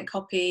present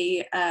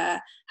copy,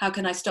 how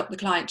can I stop the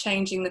client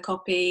changing the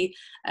copy,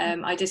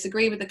 I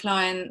disagree with the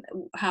client,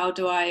 how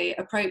do I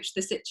approach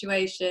the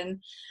situation,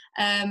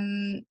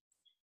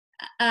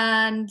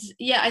 and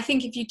yeah, I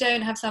think if you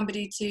don't have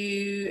somebody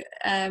to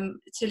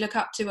look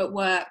up to at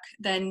work,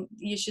 then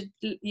you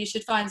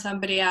should find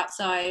somebody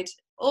outside,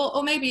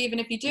 or maybe even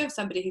if you do have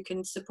somebody who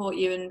can support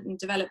you and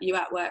develop you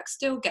at work,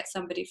 still get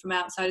somebody from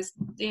outside.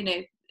 You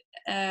know,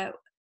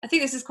 I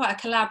think this is quite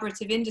a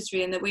collaborative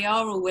industry in that we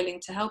are all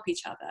willing to help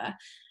each other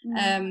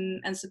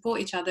and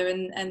support each other,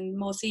 and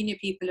more senior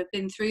people have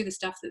been through the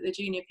stuff that the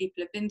junior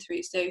people have been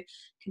through, so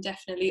can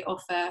definitely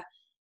offer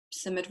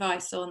some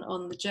advice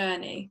on the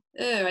journey.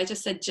 Oh, I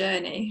just said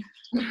journey.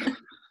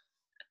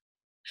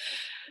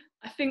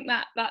 I think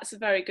that's a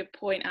very good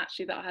point,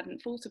 actually, that I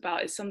hadn't thought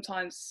about, is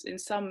sometimes in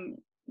some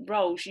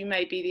roles you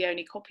may be the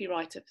only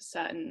copywriter for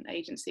certain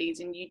agencies,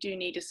 and you do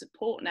need a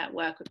support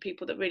network of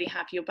people that really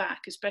have your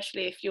back,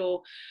 especially if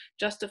you're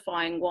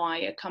justifying why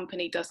a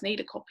company does need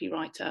a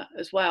copywriter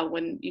as well,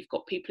 when you've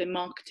got people in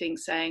marketing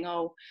saying,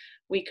 oh,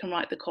 we can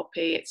write the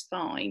copy, it's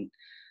fine.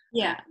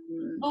 Yeah.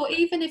 Or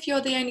even if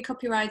you're the only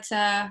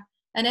copywriter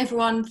and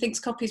everyone thinks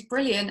copy is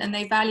brilliant and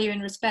they value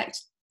and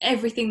respect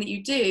everything that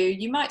you do,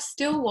 you might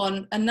still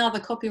want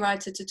another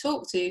copywriter to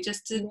talk to,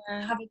 just to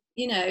have,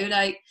 you know,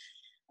 like,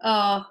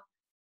 oh,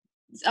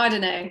 I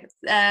don't know,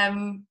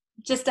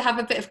 just to have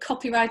a bit of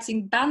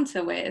copywriting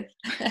banter with.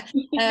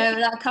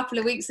 A couple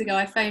of weeks ago,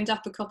 I phoned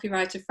up a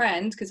copywriter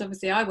friend, because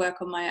obviously I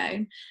work on my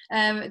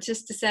own,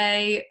 just to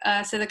say,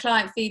 so the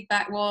client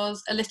feedback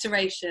was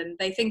alliteration.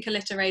 They think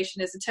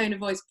alliteration is a tone of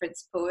voice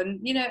principle, and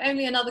you know,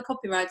 only another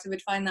copywriter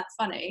would find that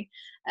funny.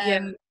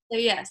 So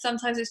yeah,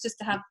 sometimes it's just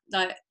to have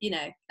like, you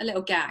know, a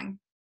little gang.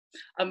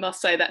 I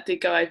must say that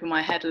did go over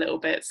my head a little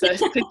bit. So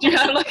did you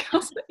have like a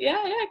husband?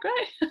 Yeah,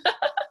 great.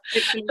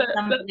 Hopefully but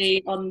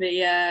somebody on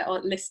the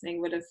or listening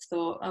would have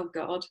thought, oh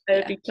God,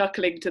 they'd be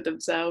chuckling to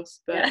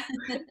themselves. But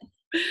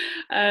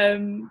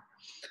yeah.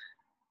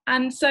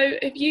 And so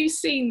have you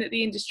seen that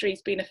the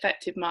industry's been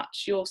affected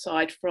much, your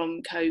side,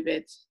 from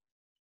COVID?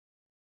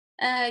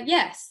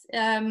 Yes,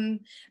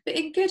 but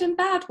in good and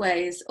bad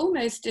ways,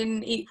 almost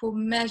in equal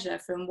measure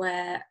from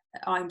where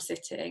I'm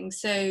sitting.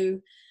 So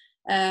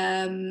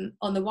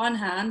on the one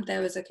hand,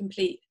 there was a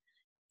complete,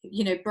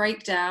 you know,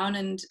 breakdown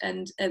and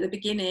at the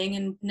beginning,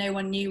 and no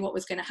one knew what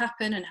was going to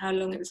happen and how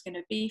long it was going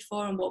to be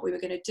for and what we were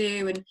going to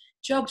do, and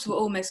jobs were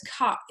almost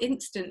cut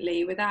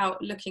instantly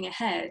without looking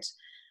ahead.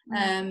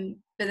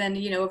 But then,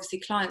 you know, obviously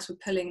clients were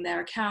pulling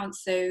their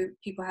accounts, so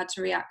people had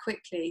to react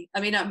quickly.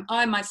 I mean,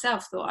 I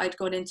myself thought I'd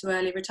gone into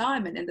early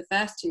retirement in the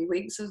first 2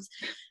 weeks. I was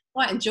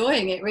quite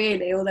enjoying it,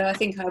 really, although I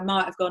think I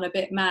might have gone a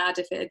bit mad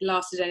if it had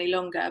lasted any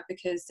longer,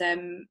 because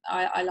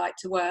I like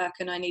to work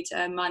and I need to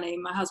earn money.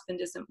 My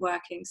husband isn't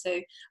working, so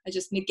I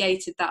just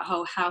negated that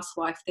whole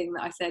housewife thing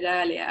that I said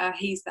earlier.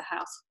 He's the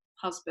house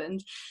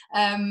husband.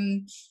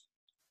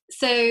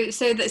 So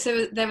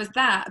there was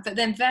that, but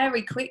then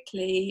very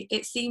quickly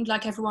it seemed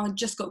like everyone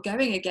just got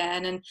going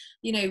again, and,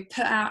 you know,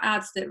 put out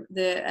ads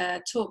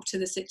that talked to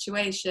the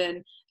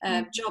situation.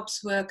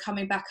 Jobs were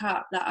coming back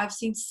up. That I've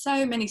seen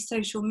so many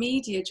social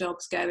media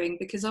jobs going,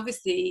 because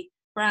obviously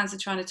brands are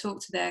trying to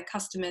talk to their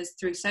customers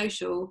through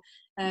social,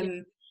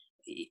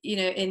 you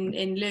know,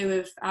 in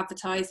lieu of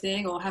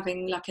advertising or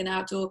having like an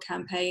outdoor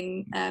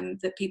campaign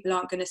that people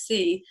aren't going to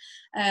see.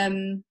 I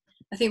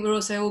think we're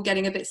also all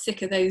getting a bit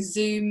sick of those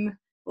Zoom,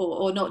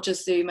 or not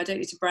just Zoom, I don't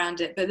need to brand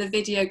it, but the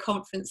video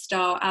conference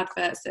style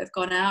adverts that have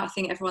gone out. I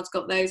think everyone's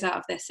got those out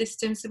of their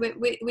system. So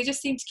we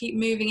just seem to keep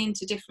moving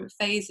into different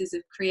phases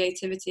of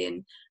creativity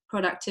and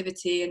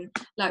productivity. And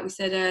like we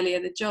said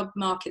earlier, the job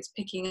market's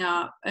picking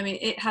up. I mean,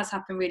 it has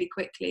happened really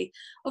quickly.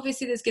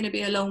 Obviously, there's going to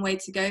be a long way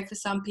to go for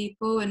some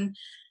people, and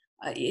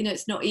you know,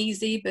 it's not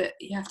easy, but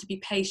you have to be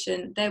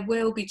patient. There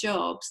will be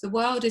jobs. The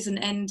world isn't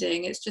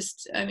ending. It's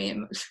just, I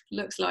mean, it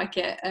looks like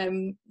it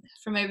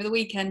from over the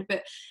weekend,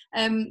 but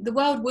the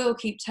world will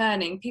keep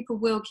turning. People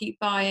will keep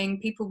buying.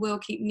 People will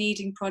keep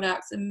needing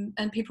products, and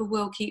people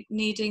will keep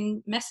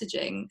needing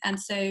messaging. And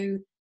so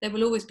there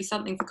will always be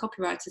something for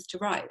copywriters to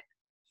write.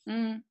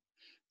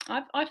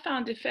 I've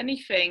found, if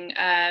anything,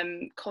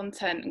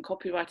 content and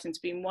copywriting has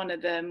been one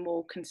of the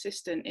more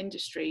consistent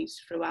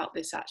industries throughout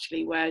this,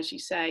 actually, where, as you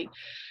say,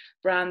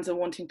 brands are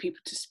wanting people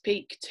to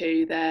speak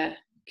to their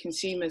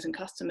consumers and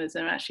customers,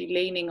 and are actually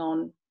leaning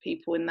on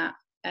people in that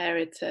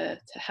area to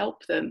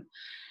help them,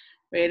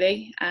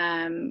 really,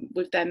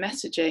 with their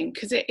messaging,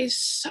 because it is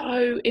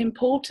so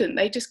important.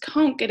 They just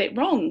can't get it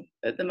wrong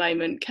at the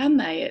moment, can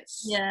they?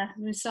 I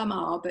mean, some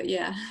are, but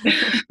yeah.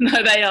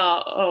 No, they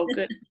are. Oh,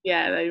 good.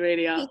 Yeah, they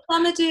really are.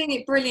 Some are doing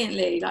it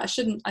brilliantly. Like,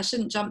 I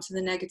shouldn't jump to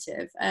the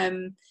negative.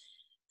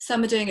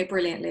 Some are doing it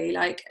brilliantly,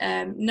 like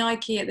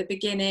Nike at the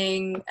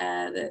beginning.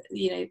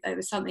 You know, it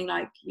was something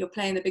like, you're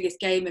playing the biggest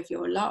game of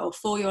your life, or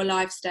for your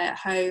life, stay at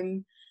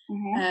home.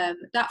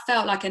 That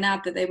felt like an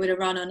ad that they would have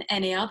run on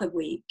any other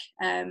week.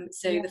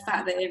 The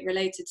fact that it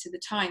related to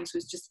the times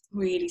was just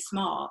really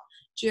smart.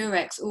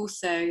 Durex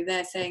also,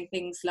 they're saying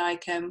things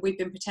like, we've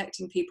been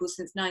protecting people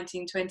since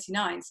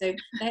 1929. So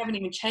they haven't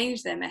even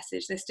changed their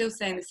message. They're still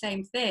saying the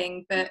same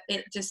thing, but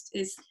it just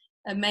is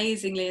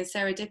amazingly and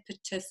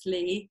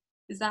serendipitously,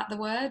 is that the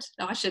word?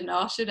 No, I shouldn't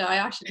ask, should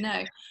I? I should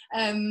know.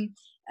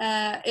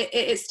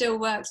 It still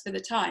works for the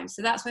time.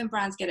 So that's when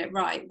brands get it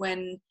right,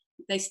 when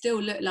they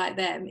still look like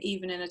them,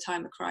 even in a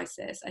time of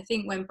crisis. I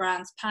think when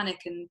brands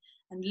panic and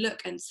look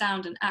and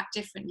sound and act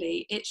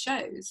differently, it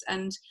shows.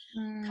 And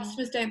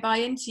customers don't buy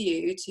into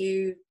you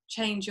to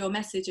change your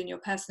message and your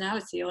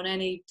personality on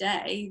any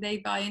day. They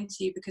buy into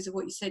you because of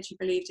what you said you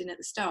believed in at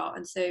the start.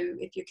 And so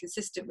if you're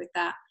consistent with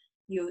that,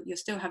 you'll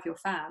still have your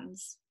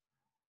fans.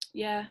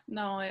 Yeah,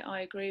 no,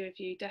 I agree with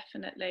you,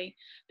 definitely.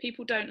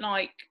 People don't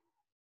like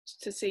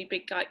to see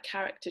big, like,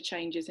 character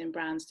changes in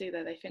brands, do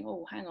they? They think,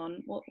 oh, hang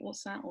on,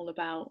 what's that all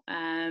about?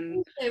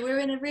 We're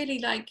in a really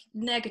like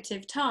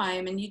negative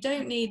time, and you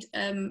don't need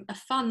a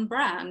fun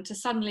brand to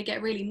suddenly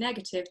get really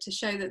negative to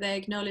show that they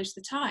acknowledge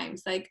the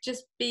times. Like,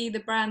 just be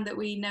the brand that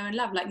we know and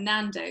love, like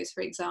Nando's,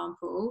 for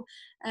example.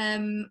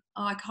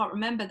 I can't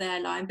remember their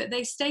line, but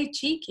they stayed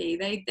cheeky.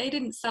 They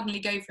didn't suddenly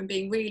go from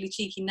being really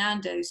cheeky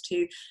Nando's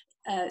to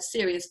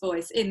serious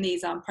voice in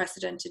these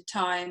unprecedented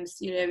times.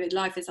 You know,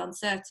 life is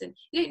uncertain.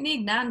 You don't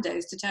need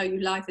Nando's to tell you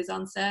life is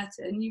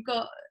uncertain. You've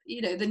got,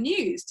 you know, the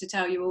news to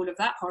tell you all of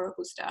that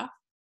horrible stuff.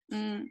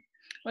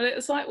 Well, it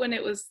was like when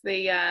it was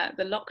the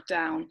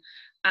lockdown,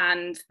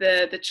 and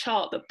the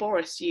chart that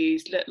Boris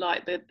used looked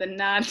like the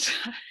Nando's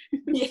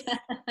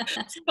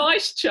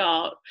spice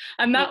chart,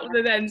 and that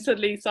then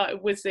suddenly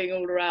started whizzing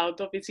all around.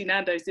 Obviously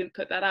Nando's didn't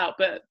put that out,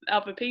 but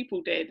other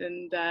people did.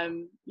 And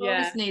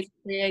Boris needs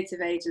a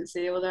creative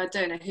agency, although I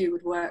don't know who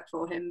would work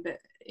for him, but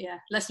yeah,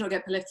 let's not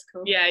get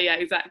political. Yeah,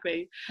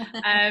 exactly.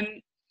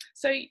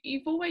 So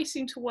you've always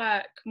seemed to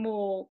work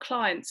more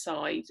client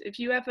side. Have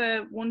you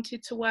ever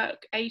wanted to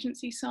work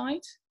agency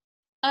side?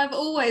 I've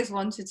always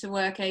wanted to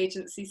work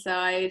agency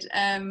side.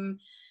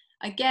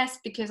 I guess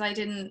because I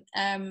didn't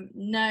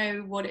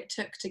know what it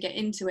took to get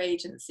into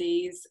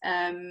agencies,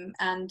 and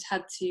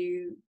had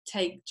to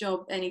take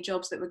any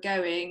jobs that were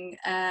going,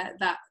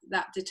 that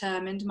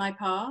determined my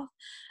path.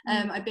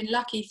 I've been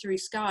lucky through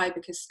Sky,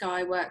 because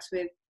Sky works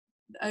with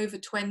over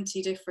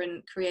 20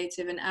 different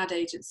creative and ad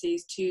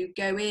agencies, to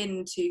go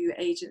into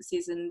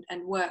agencies and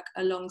work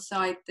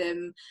alongside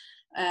them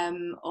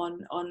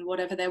on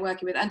whatever they're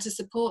working with, and to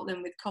support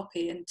them with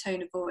copy and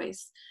tone of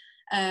voice.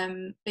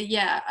 But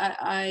yeah,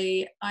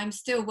 I'm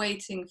still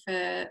waiting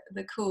for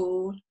the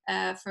call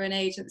for an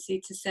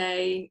agency to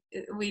say,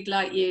 we'd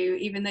like you,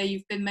 even though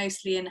you've been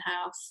mostly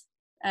in-house,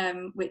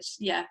 which,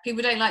 yeah,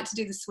 people don't like to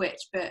do the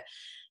switch, but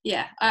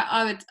yeah,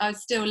 I'd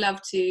still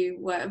love to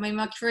work. I mean,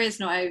 my career's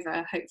not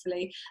over,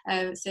 hopefully.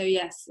 So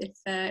yes, if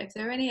there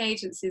are any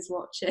agencies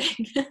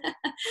watching,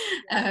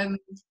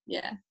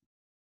 yeah.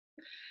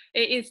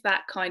 It is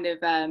that kind of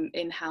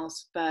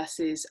in-house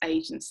versus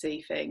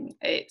agency thing.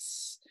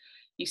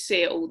 You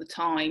see it all the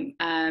time.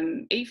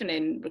 Even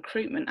in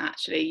recruitment,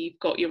 actually, you've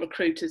got your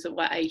recruiters that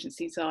work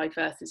agency side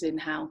versus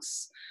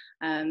in-house.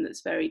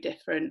 That's very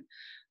different.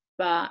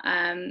 But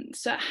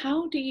so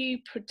how do you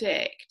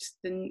predict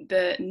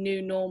the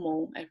new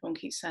normal, everyone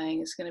keeps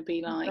saying, is going to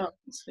be like?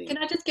 Can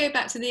I just go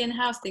back to the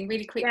in-house thing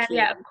really quickly?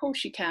 Yeah, of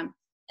course you can.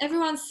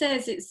 Everyone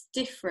says it's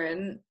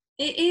different.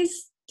 It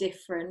is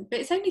different, but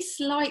it's only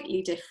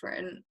slightly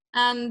different.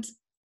 And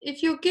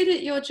if you're good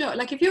at your job,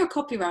 like if you're a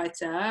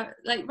copywriter,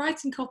 like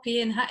writing copy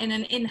in an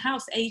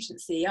in-house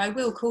agency, I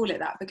will call it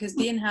that, because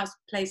the in-house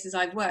places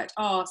I've worked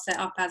are set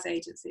up as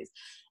agencies.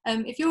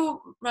 If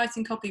you're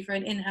writing copy for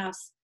an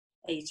in-house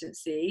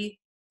agency,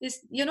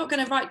 you're not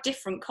going to write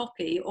different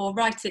copy or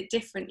write it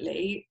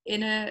differently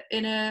in a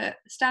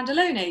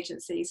standalone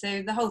agency.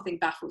 So the whole thing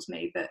baffles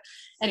me. But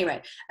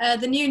anyway,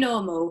 the new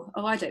normal.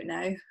 Oh, I don't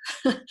know.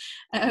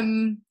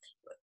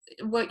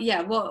 What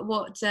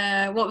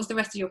was the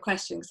rest of your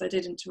question? Because I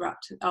did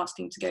interrupt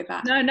asking to go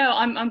back. No,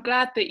 I'm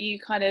glad that you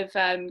kind of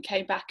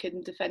came back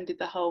and defended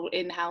the whole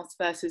in-house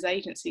versus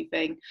agency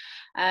thing.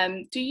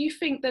 Do you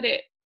think that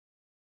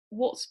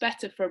what's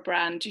better for a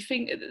brand? Do you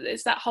think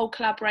it's that whole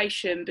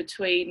collaboration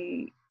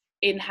between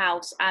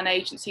in-house and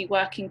agency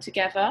working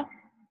together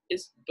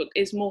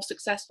is more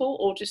successful,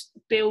 or just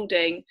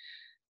building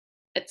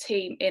a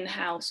team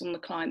in-house on the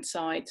client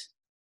side,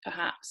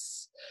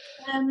 perhaps?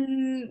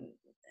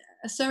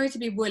 Sorry to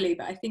be woolly,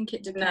 but I think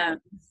it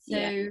depends. No.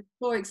 So,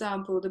 for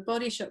example, the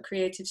Body Shop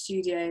Creative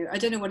Studio, I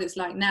don't know what it's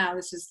like now,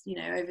 this was,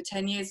 over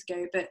 10 years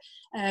ago, but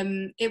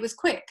it was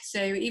quick.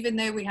 So even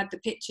though we had the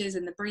pictures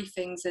and the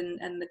briefings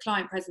and the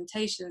client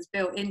presentations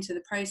built into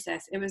the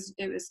process, it was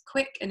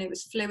quick, and it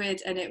was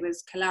fluid, and it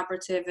was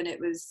collaborative, and it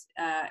was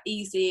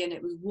easy, and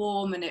it was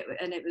warm, and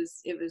it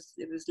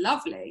was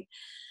lovely.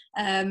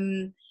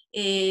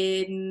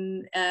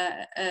 In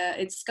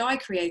Sky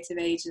Creative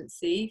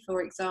Agency,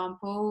 for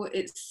example,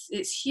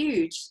 it's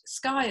huge.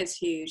 Sky is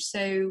huge,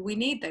 so we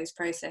need those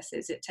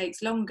processes. It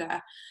takes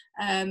longer.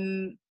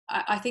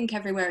 I think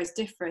everywhere is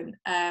different.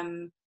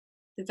 The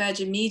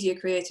Virgin Media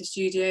Creative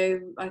Studio,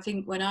 I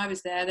think when I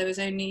was there was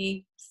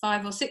only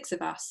 5 or 6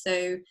 of us.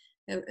 So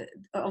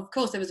of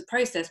course there was a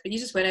process, but you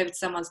just went over to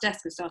someone's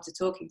desk and started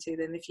talking to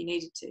them if you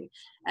needed to.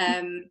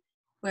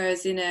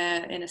 Whereas in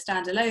a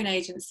standalone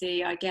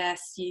agency, I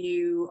guess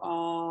you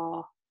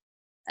are,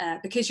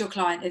 because your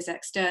client is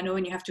external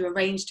and you have to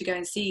arrange to go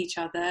and see each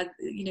other,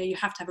 you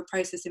have to have a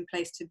process in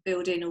place to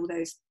build in all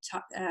those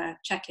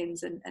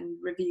check-ins and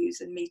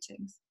reviews and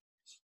meetings.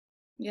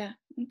 Yeah,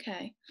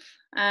 okay.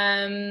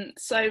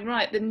 So,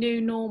 right, the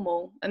new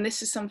normal, and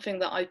this is something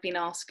that I've been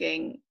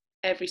asking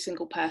every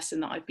single person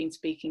that I've been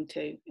speaking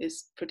to,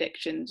 is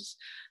predictions,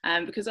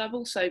 because I've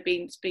also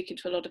been speaking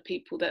to a lot of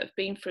people that have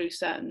been through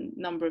certain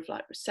number of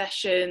like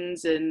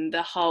recessions, and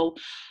the whole,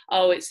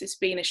 it's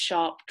been a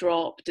sharp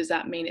drop, does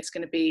that mean it's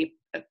going to be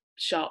a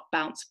sharp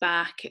bounce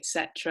back,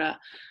 etc.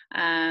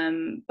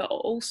 But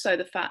also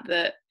the fact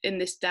that in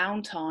this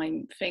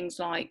downtime, things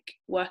like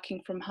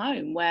working from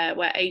home,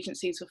 where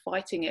agencies were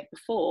fighting it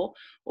before,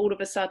 all of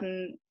a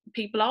sudden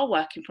people are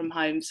working from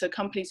home, so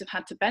companies have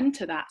had to bend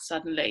to that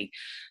suddenly.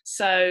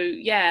 So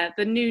yeah,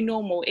 the new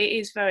normal, it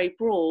is very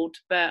broad,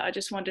 but I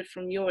just wondered,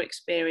 from your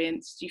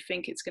experience, do you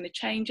think it's going to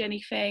change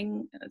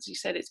anything? As you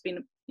said, it's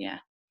been, yeah.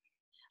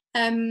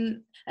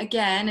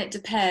 Again, it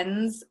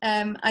depends.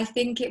 I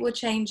think it will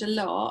change a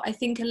lot. I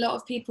think a lot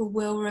of people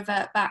will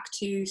revert back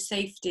to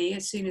safety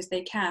as soon as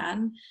they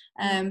can,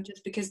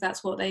 just because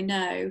that's what they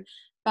know.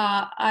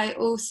 But I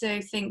also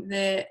think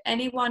that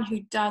anyone who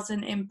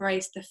doesn't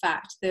embrace the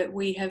fact that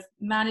we have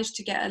managed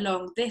to get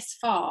along this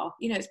far,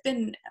 it's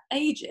been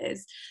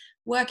ages,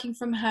 working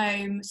from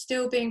home,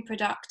 still being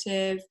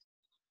productive,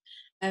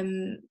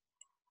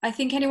 I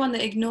think anyone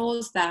that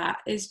ignores that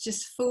is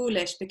just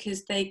foolish,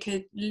 because they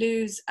could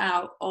lose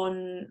out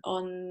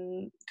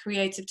on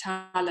creative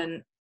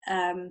talent.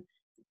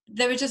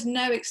 There are just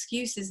no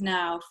excuses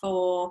now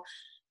for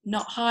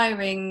not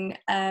hiring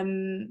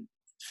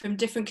from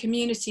different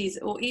communities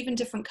or even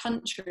different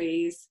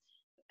countries.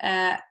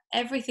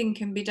 Everything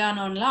can be done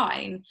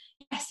online.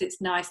 Yes,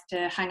 it's nice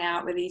to hang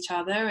out with each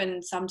other,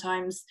 and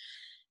sometimes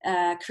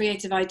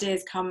creative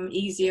ideas come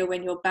easier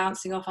when you're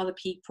bouncing off other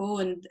people,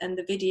 and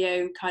the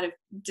video kind of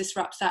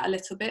disrupts that a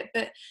little bit.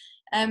 But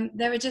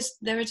there are just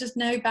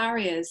no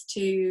barriers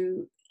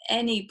to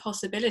any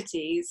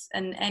possibilities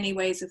and any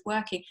ways of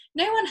working.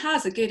 No one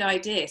has a good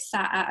idea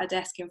sat at a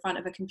desk in front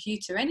of a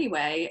computer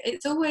anyway.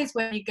 It's always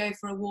when you go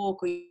for a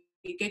walk, or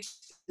you go to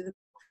the,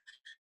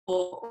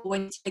 or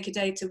when you take a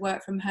day to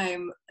work from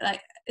home.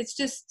 Like, it's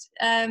just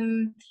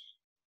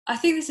I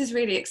think this is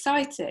really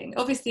exciting.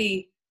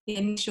 Obviously the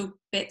initial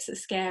bits are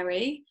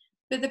scary,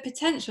 but the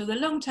potential, the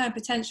long-term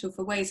potential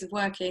for ways of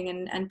working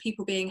and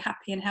people being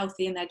happy and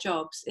healthy in their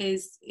jobs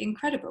is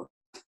incredible.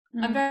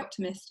 I'm very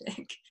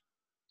optimistic.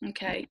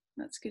 Okay,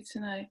 that's good to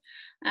know.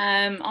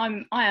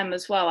 I am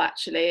as well,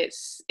 actually.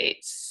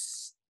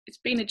 It's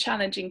been a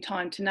challenging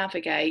time to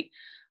navigate,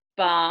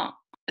 but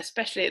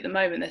especially at the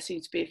moment, there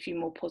seems to be a few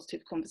more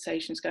positive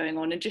conversations going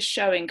on, and just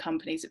showing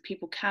companies that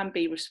people can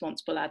be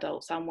responsible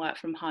adults and work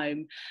from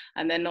home,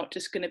 and they're not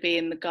just going to be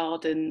in the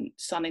garden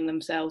sunning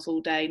themselves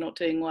all day, not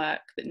doing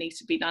work that needs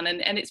to be done.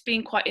 And it's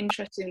been quite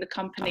interesting, the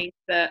companies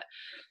that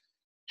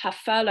have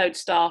furloughed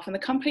staff and the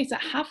companies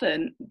that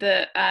haven't,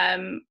 that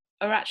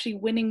are actually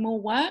winning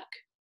more work,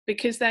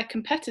 because their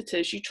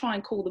competitors, you try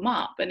and call them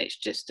up and it's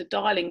just a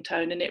dialing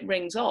tone and it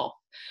rings off.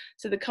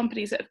 So the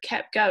companies that have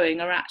kept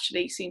going are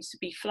actually, seems to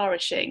be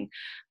flourishing,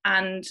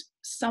 and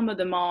some of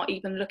them are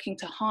even looking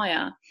to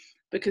hire,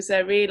 because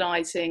they're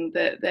realizing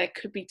that there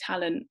could be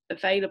talent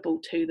available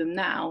to them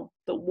now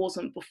that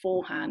wasn't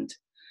beforehand.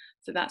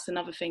 So that's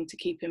another thing to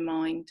keep in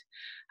mind.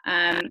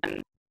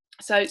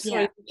 So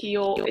sorry, Vicky,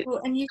 you're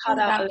and you cut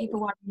talk out about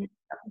people wanting.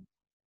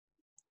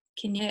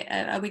 Can you?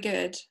 Are we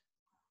good?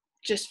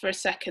 Just for a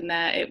second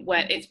there. It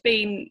went. It's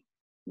been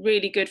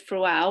really good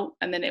throughout,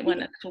 and then it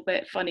went a little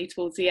bit funny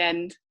towards the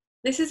end.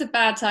 This is a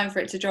bad time for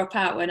it to drop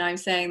out when I'm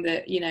saying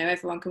that, you know,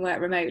 everyone can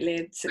work remotely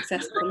and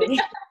successfully.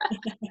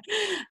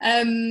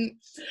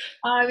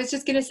 I was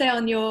just going to say,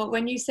 on your,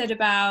 when you said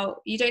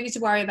about you don't need to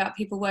worry about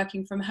people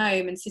working from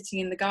home and sitting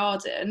in the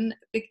garden,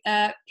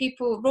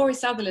 people, Rory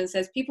Sutherland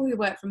says people who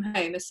work from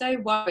home are so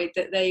worried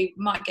that they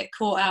might get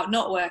caught out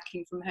not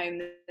working from home,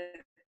 that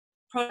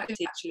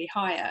productivity is actually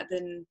higher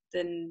than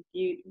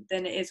it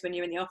is when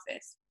you're in the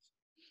office.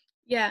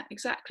 Yeah,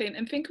 exactly.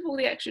 And think of all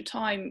the extra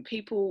time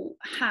people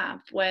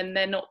have when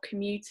they're not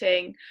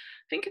commuting.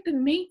 Think of the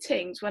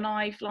meetings when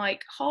I've,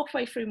 like,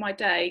 halfway through my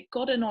day,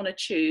 gotten on a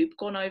tube,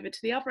 gone over to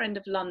the other end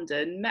of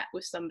London, met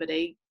with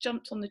somebody,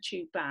 jumped on the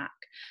tube back,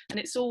 and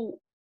it's all,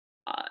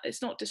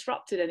 it's not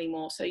disrupted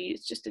anymore. So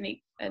it's just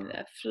a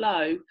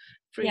flow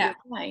through your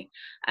day.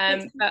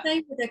 It's the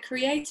same with a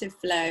creative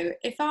flow.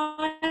 If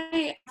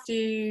I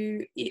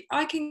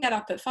can get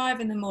up at 5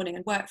 in the morning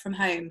and work from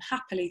home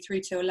happily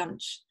through till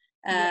lunch.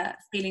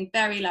 Feeling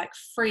very like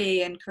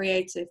free and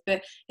creative.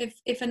 But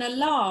if an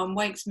alarm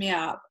wakes me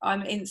up,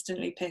 I'm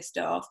instantly pissed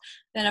off.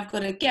 Then I've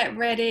got to get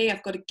ready,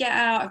 I've got to get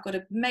out, I've got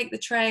to make the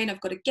train, I've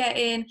got to get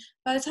in.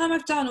 By the time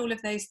I've done all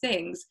of those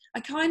things,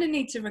 I kind of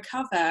need to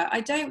recover.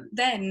 I don't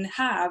then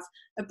have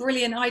a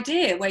brilliant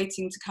idea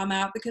waiting to come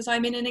out because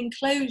I'm in an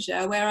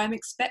enclosure where I'm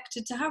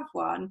expected to have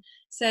one.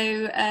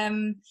 So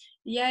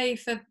yay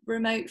for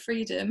remote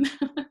freedom.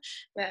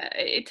 Yeah,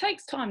 it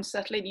takes time to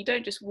settle in. You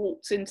don't just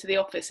waltz into the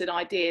office and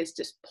ideas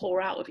just pour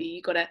out of you.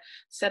 You've got to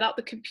set up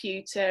the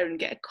computer and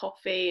get a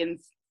coffee and,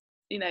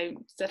 you know,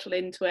 settle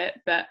into it.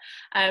 But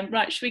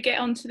right, should we get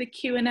on to the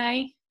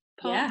Q&A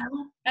part? Yeah,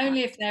 now?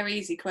 Only if they're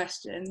easy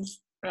questions.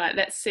 Right,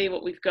 let's see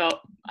what we've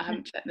got. I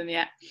haven't checked them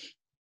yet.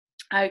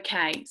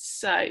 Okay,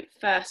 so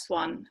first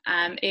one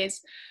is,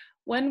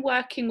 when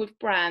working with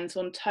brands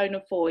on tone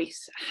of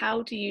voice,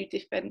 how do you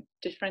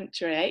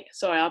differentiate,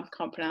 sorry, I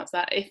can't pronounce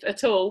that, if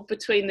at all,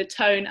 between the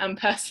tone and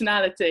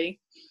personality?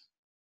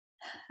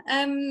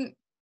 The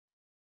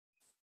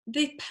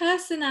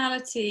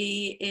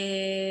personality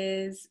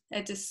is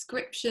a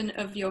description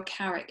of your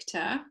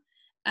character,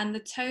 and the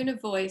tone of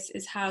voice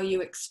is how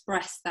you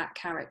express that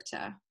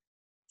character.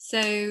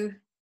 So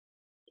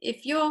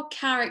if your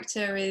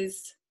character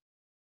is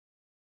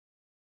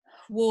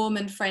warm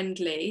and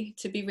friendly,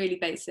 to be really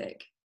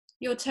basic,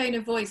 your tone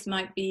of voice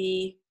might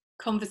be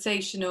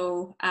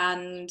conversational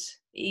and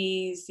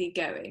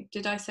easygoing.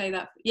 Did I say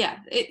that?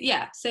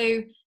 Yeah.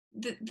 So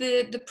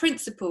the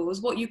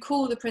principles, what you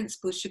call the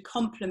principles, should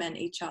complement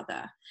each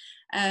other.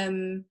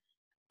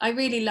 I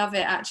really love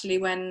it actually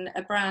when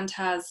a brand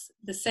has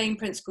the same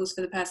principles for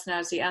the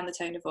personality and the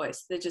tone of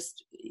voice. They're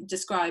just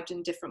described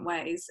in different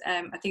ways.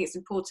 I think it's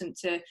important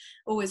to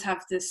always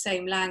have the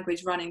same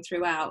language running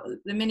throughout.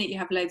 The minute you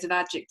have loads of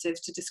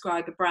adjectives to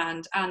describe a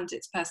brand and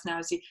its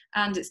personality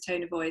and its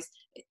tone of voice,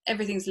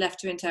 everything's left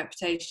to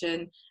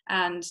interpretation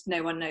and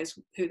no one knows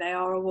who they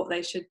are or what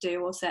they should do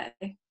or say.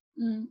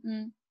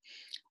 Mm-hmm.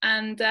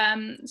 And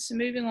so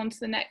moving on to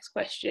the next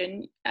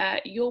question,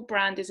 your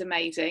brand is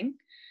amazing.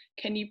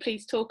 Can you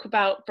please talk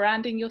about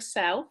branding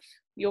yourself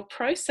your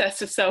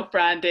process of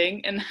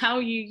self-branding and how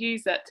you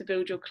use that to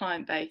build your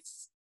client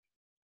base.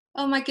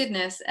 Oh my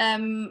goodness.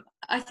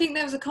 I think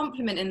there was a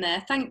compliment in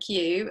there. Thank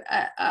you.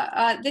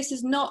 This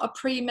is not a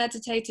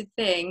premeditated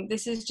thing.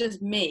 This is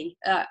just me.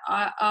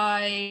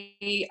 I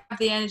have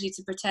the energy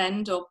to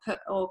pretend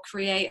or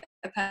create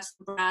a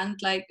personal brand.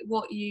 Like,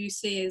 what you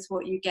see is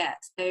what you get.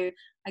 So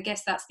I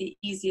guess that's the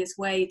easiest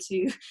way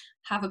to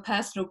have a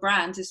personal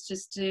brand, is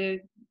just to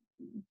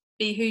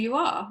be who you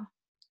are.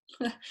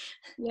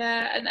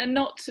 Yeah, and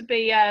not to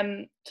be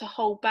to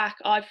hold back.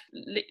 I've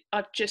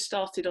just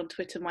started on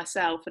Twitter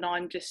myself, and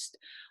I'm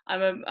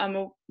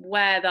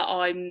aware that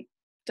I'm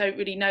don't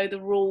really know the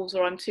rules,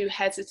 or I'm too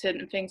hesitant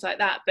and things like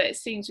that. But it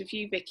seems with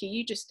you, Vicky,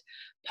 you just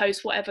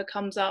post whatever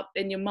comes up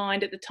in your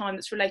mind at the time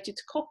that's related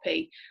to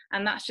copy,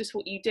 and that's just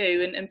what you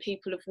do. And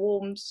people have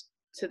warmed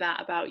to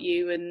that about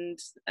you.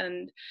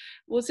 And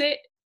was it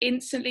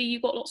instantly you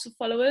got lots of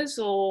followers,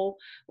 or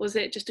was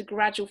it just a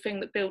gradual thing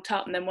that built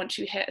up, and then once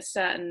you hit a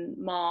certain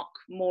mark,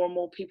 more and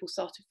more people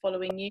started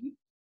following you?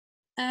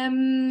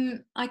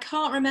 I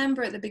can't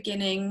remember at the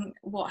beginning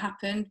what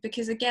happened,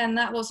 because again,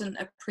 that wasn't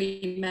a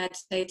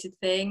premeditated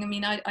thing. I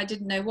mean, I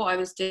didn't know what I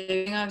was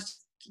doing. I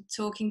was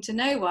talking to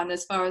no one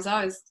as far as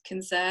I was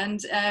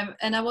concerned,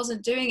 and I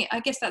wasn't doing it.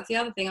 I guess that's the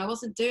other thing. I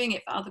wasn't doing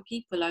it for other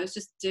people. I was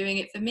just doing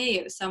it for me.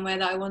 It was somewhere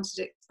that I wanted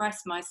to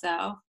express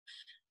myself.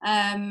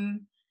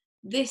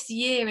 This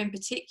year in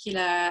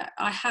particular,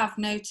 I have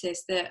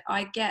noticed that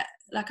I get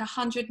like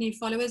 100 new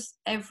followers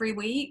every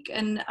week,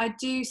 and I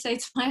do say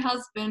to my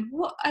husband,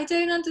 what, I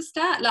don't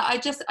understand.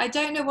 Like, I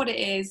don't know what it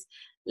is.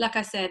 Like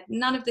I said,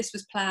 none of this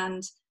was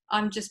planned.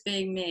 I'm just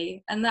being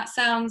me. And that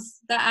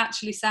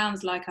actually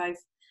sounds like I've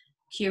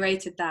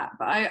curated that,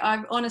 but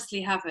I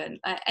honestly haven't.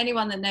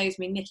 Anyone that knows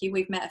me, Nikki,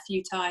 we've met a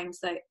few times.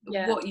 Like,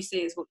 Yeah. What you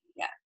see is what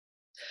you get.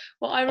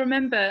 Well, I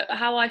remember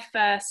how I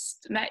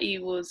first met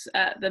you was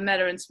at the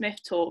Mellor and Smith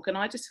talk, and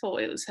I just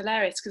thought it was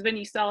hilarious because when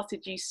you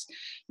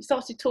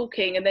started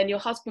talking, and then your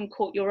husband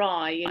caught your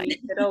eye, and you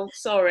said, "Oh,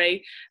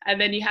 sorry," and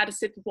then you had a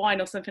sip of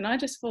wine or something. I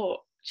just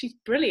thought, she's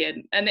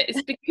brilliant, and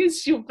it's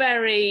because you're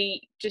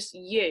very just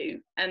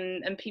you,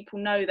 and people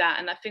know that.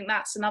 And I think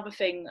that's another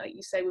thing, like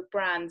you say, with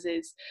brands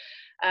is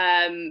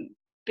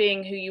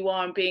being who you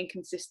are and being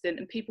consistent,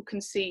 and people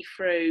can see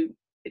through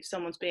if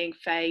someone's being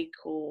fake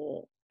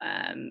or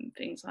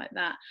things like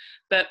that.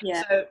 But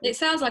yeah, so it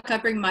sounds like I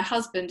bring my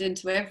husband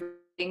into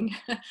everything.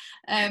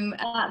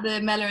 At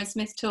the Mellor and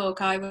Smith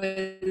talk, I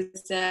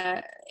was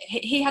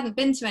he hadn't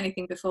been to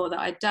anything before that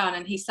I'd done,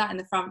 and he sat in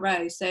the front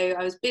row, so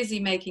I was busy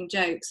making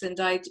jokes, and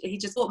he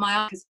just caught my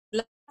eye because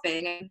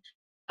laughing, and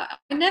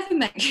I never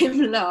make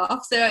him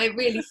laugh, so it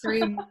really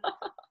threw me,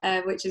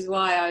 which is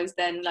why I was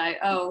then like,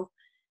 oh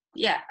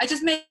yeah, I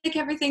just make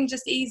everything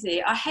just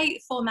easy. I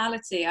hate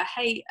formality. I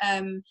hate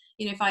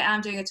if I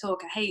am doing a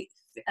talk, I hate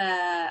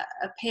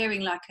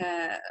appearing like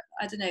I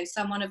don't know,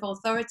 someone of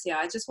authority.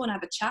 I just want to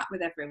have a chat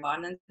with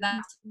everyone, and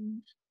that's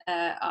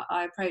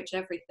I approach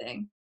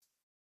everything.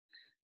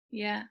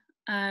 Yeah.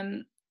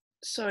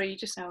 Sorry, you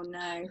just oh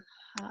no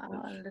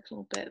a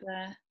little bit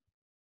there.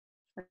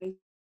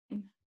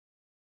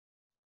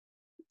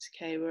 It's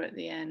okay, we're at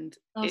the end.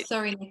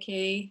 Sorry,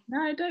 Nikki.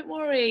 No, don't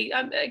worry.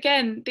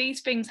 Again, these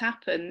things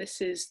happen.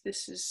 This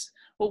is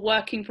what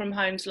working from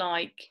home's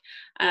like.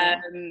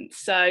 Yeah.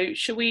 So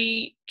shall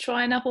we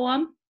try another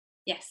one?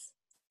 Yes.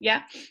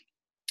 Yeah.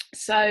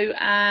 So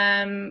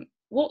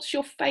what's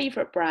your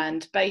favourite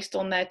brand based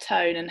on their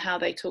tone and how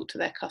they talk to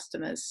their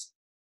customers?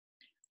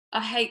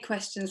 I hate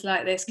questions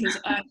like this because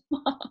I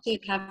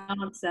should have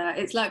an answer.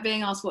 It's like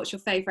being asked, what's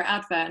your favourite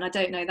advert? And I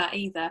don't know that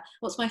either.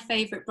 What's my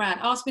favourite brand?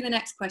 Ask me the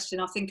next question.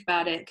 I'll think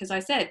about it, because I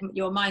said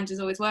your mind is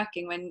always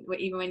working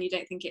even when you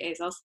don't think it is.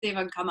 I'll see if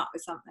I can come up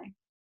with something.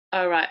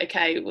 All right.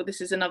 Okay. Well,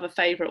 this is another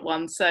favourite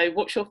one. So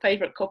what's your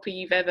favourite copy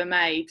you've ever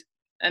made,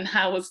 and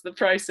how was the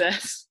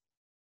process?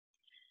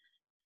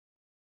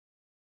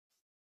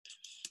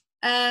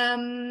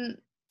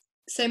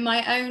 So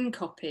my own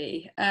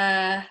copy.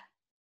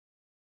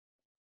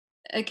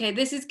 Okay,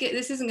 this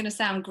isn't going to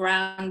sound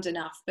grand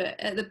enough, but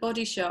at the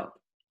Body Shop,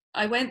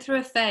 I went through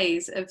a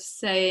phase of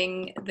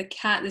saying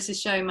this is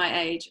showing my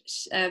age,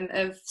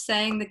 of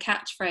saying the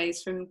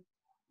catchphrase from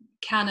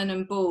Cannon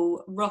and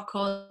Ball, "Rock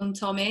on,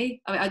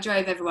 Tommy." I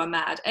drove everyone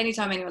mad.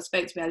 Anytime anyone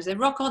spoke to me, I would say,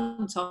 "Rock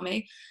on,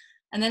 Tommy."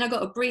 And then I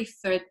got a brief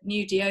for a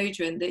new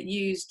deodorant that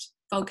used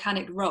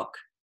volcanic rock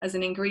as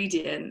an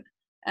ingredient.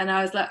 And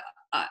I was like,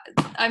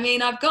 I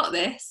mean, I've got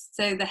this.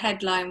 So the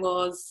headline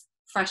was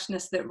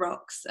 "Freshness that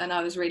Rocks," and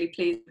I was really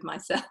pleased with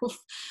myself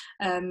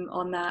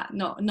on that.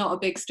 Not a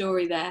big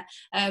story there.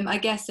 I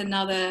guess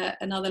another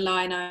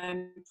line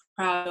I'm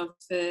proud of,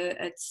 for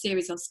a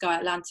series on Sky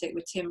Atlantic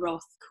with Tim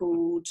Roth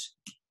called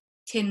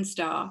Tin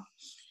Star,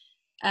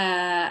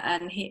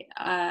 and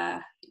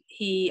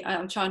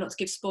I'm trying not to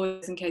give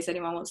spoilers in case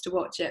anyone wants to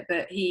watch it,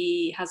 but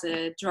he has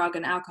a drug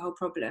and alcohol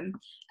problem,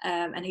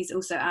 and he's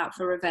also out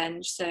for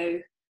revenge. So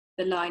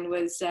the line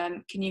was,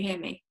 "Can you hear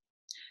me?"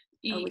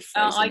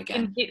 I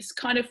can. It's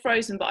kind of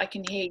frozen, but I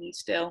can hear you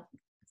still.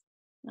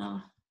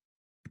 Oh.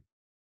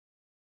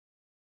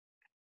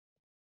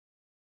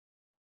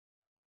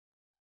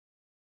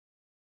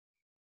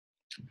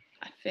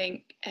 I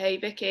think, hey,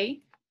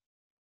 Vicky.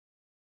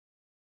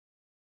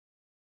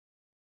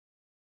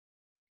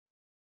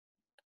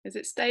 Is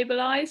it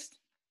stabilised?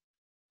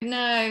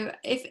 No,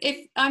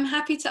 if I'm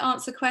happy to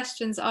answer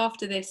questions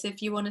after this,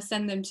 if you want to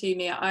send them to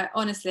me, I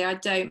honestly, I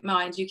don't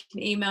mind. You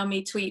can email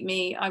me, tweet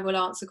me, I will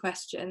answer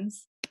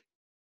questions.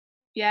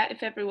 Yeah,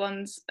 if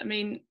everyone's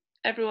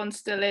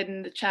still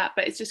in the chat,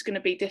 but it's just going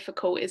to be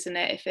difficult, isn't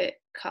it, if it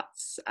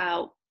cuts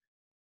out?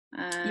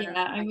 Yeah,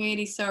 I'm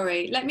really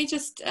sorry. Let me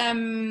just,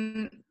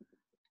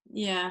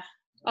 yeah.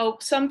 Oh,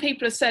 some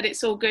people have said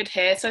it's all good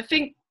here, so I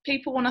think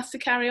people want us to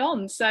carry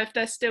on. So if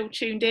they're still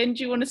tuned in,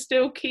 do you want to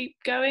still keep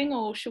going,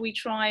 or shall we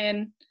try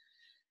and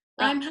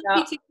wrap I'm it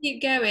happy up? to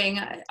keep going.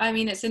 I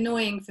mean, it's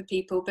annoying for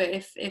people, but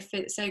if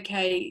it's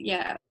okay,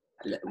 yeah,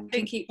 we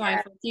can keep going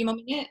for a few more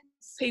minutes.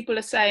 People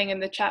are saying in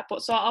the chat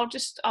box, so I'll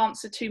just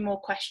answer 2 more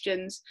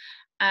questions.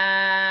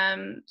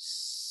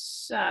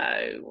 So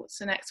what's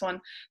the next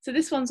one? So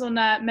this one's on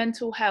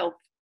mental health.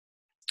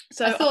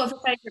 So I thought of a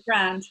favourite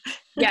brand.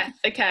 Yes,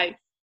 okay.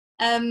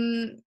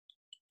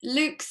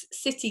 Luke's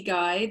City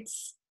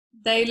Guides,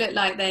 they look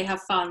like they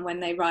have fun when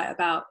they write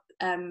about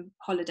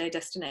holiday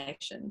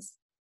destinations.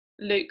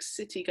 Luke's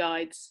City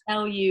Guides.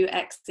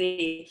 Luxe.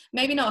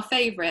 Maybe not a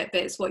favourite,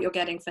 but it's what you're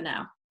getting for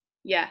now.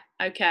 Yeah,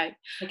 okay.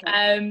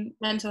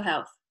 Mental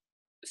health.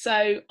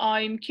 So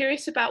I'm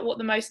curious about what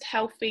the most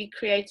healthy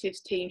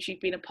creatives teams you've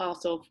been a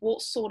part of.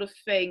 What sort of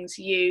things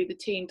the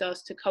team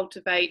does to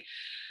cultivate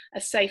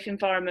a safe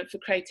environment for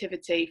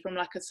creativity from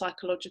like a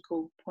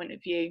psychological point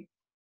of view?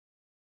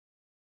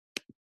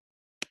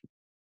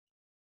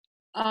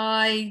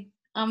 I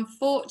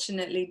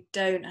unfortunately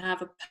don't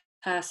have a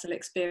personal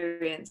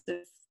experience of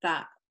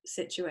that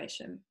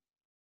situation.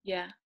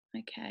 Yeah,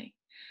 okay.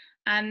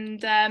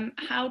 And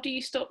how do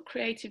you stop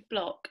creative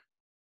block?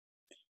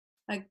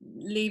 I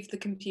leave the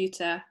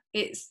computer.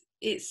 It's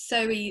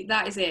so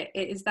that is it.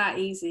 It is that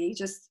easy.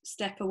 Just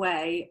step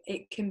away.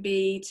 It can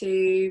be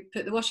to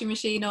put the washing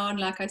machine on,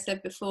 like I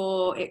said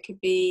before. It could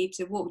be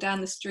to walk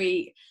down the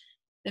street.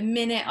 The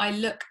minute I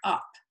look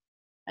up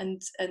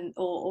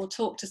or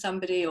talk to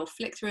somebody or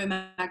flick through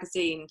a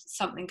magazine,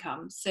 something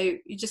comes. So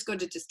you just got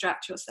to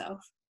distract yourself.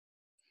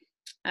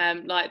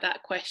 Like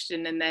that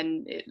question, and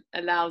then it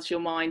allows your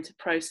mind to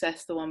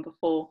process the one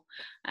before.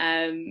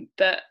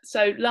 But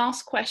so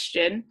last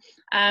question,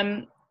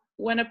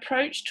 when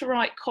approached to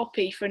write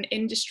copy for an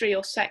industry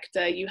or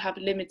sector you have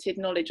limited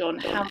knowledge on,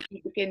 how do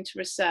you begin to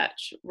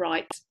research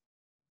write?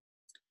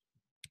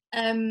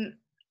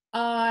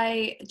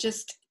 I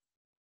just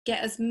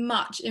get as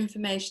much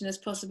information as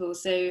possible.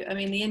 So, I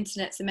mean, the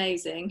internet's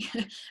amazing.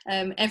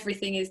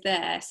 Everything is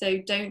there. So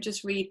don't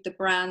just read the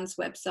brand's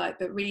website,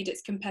 but read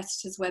its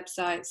competitors'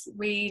 websites,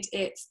 read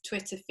its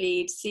Twitter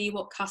feed, see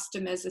what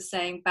customers are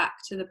saying back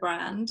to the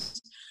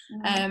brand.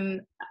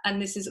 And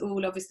this is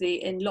all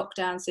obviously in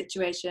lockdown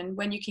situation.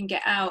 When you can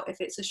get out, if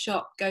it's a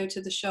shop, go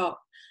to the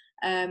shop.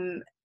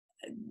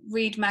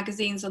 Read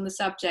magazines on the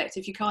subject.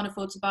 If you can't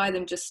afford to buy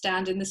them, just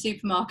stand in the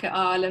supermarket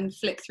aisle and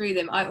flick through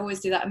them. I always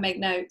do that and make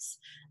notes.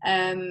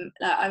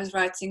 I was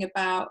writing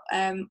about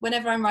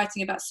whenever I'm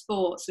writing about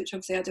sports, which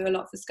obviously I do a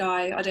lot for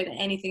Sky, I don't know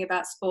anything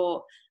about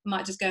sport, I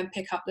might just go and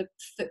pick up the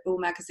football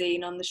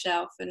magazine on the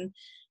shelf and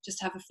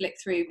just have a flick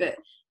through. But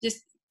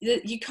just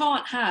you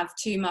can't have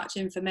too much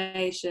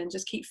information.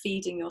 Just keep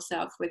feeding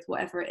yourself with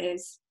whatever it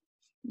is.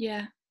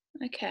 Yeah,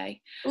 okay.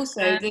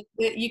 Also,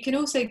 you can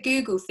also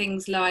Google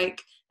things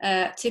like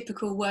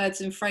typical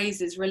words and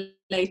phrases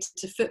related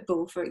to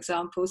football, for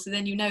example, so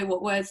then you know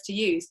what words to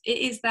use. It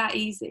is that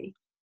easy.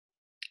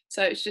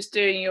 So it's just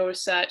doing your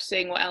research,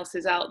 seeing what else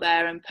is out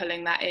there and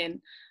pulling that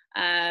in.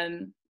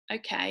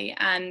 Okay,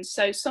 and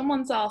so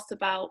someone's asked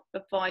about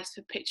advice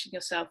for pitching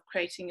yourself,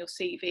 creating your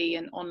CV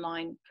and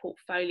online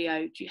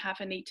portfolio. Do you have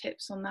any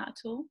tips on that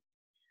at all?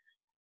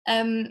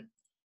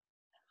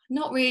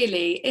 Not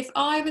really. If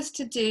I was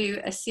to do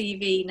a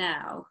CV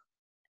now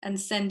and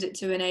send it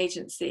to an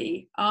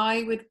agency,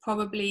 I would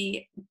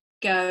probably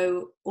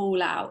go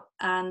all out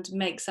and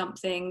make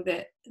something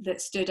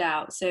that stood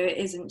out, so it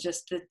isn't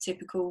just the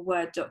typical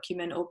Word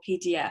document or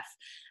PDF.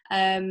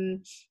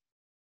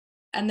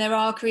 And there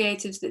are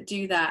creatives that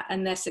do that,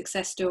 and they're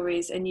success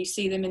stories, and you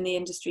see them in the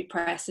industry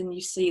press and you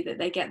see that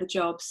they get the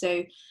job.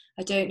 So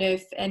I don't know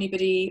if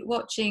anybody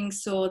watching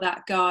saw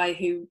that guy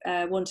who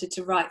wanted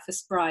to write for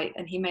Sprite,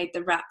 and he made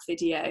the rap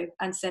video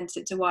and sent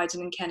it to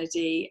Wyden and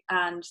Kennedy,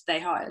 and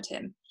they hired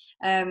him.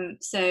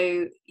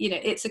 So, you know,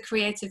 it's a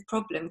creative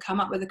problem.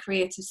 Come up with a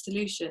creative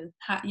solution.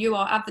 You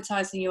are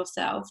advertising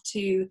yourself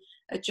to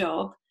a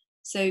job,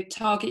 so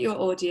target your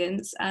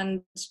audience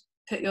and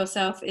put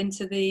yourself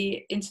into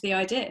the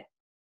idea.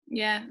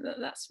 Yeah,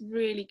 that's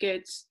really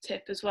good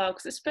tip as well,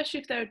 because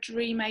especially if they're a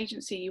dream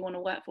agency you want to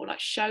work for,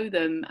 like show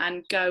them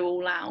and go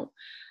all out.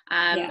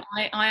 Yeah.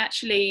 I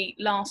actually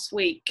last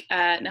week,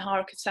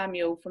 Niharika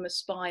Samuel from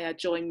Aspire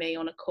joined me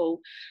on a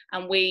call,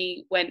 and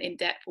we went in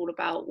depth all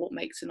about what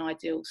makes an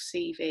ideal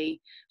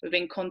CV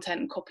within content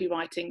and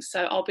copywriting.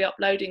 So I'll be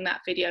uploading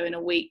that video in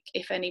a week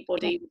if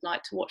anybody would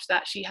like to watch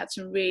that. She had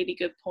some really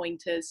good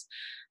pointers.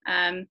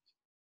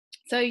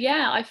 So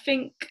yeah, I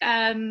think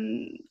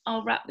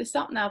I'll wrap this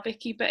up now,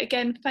 Vicky. But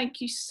again,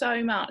 thank you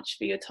so much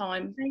for your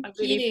time. Thank I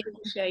really you.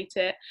 appreciate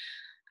it.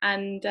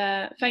 And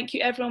thank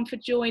you everyone for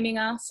joining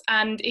us.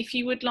 And if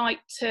you would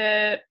like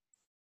to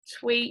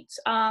tweet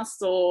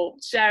us or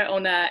share it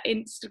on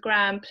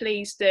Instagram,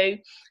 please do.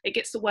 It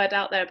gets the word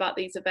out there about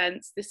these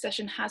events. This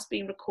session has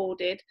been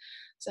recorded,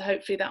 so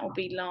hopefully that will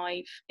be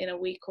live in a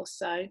week or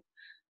so.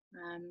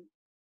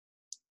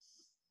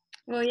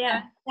 Well,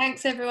 yeah,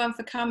 thanks everyone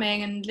for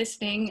coming and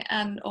listening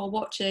and or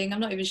watching. I'm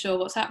not even sure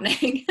what's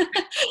happening.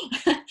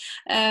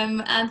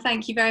 And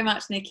thank you very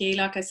much, Nikki.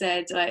 Like I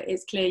said,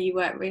 it's clear you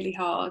work really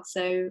hard,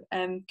 so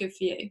good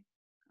for you.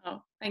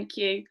 Oh, thank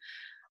you.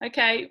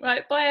 Okay,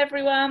 right, bye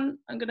everyone.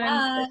 I'm going to end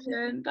the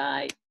session.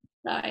 Bye.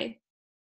 Bye.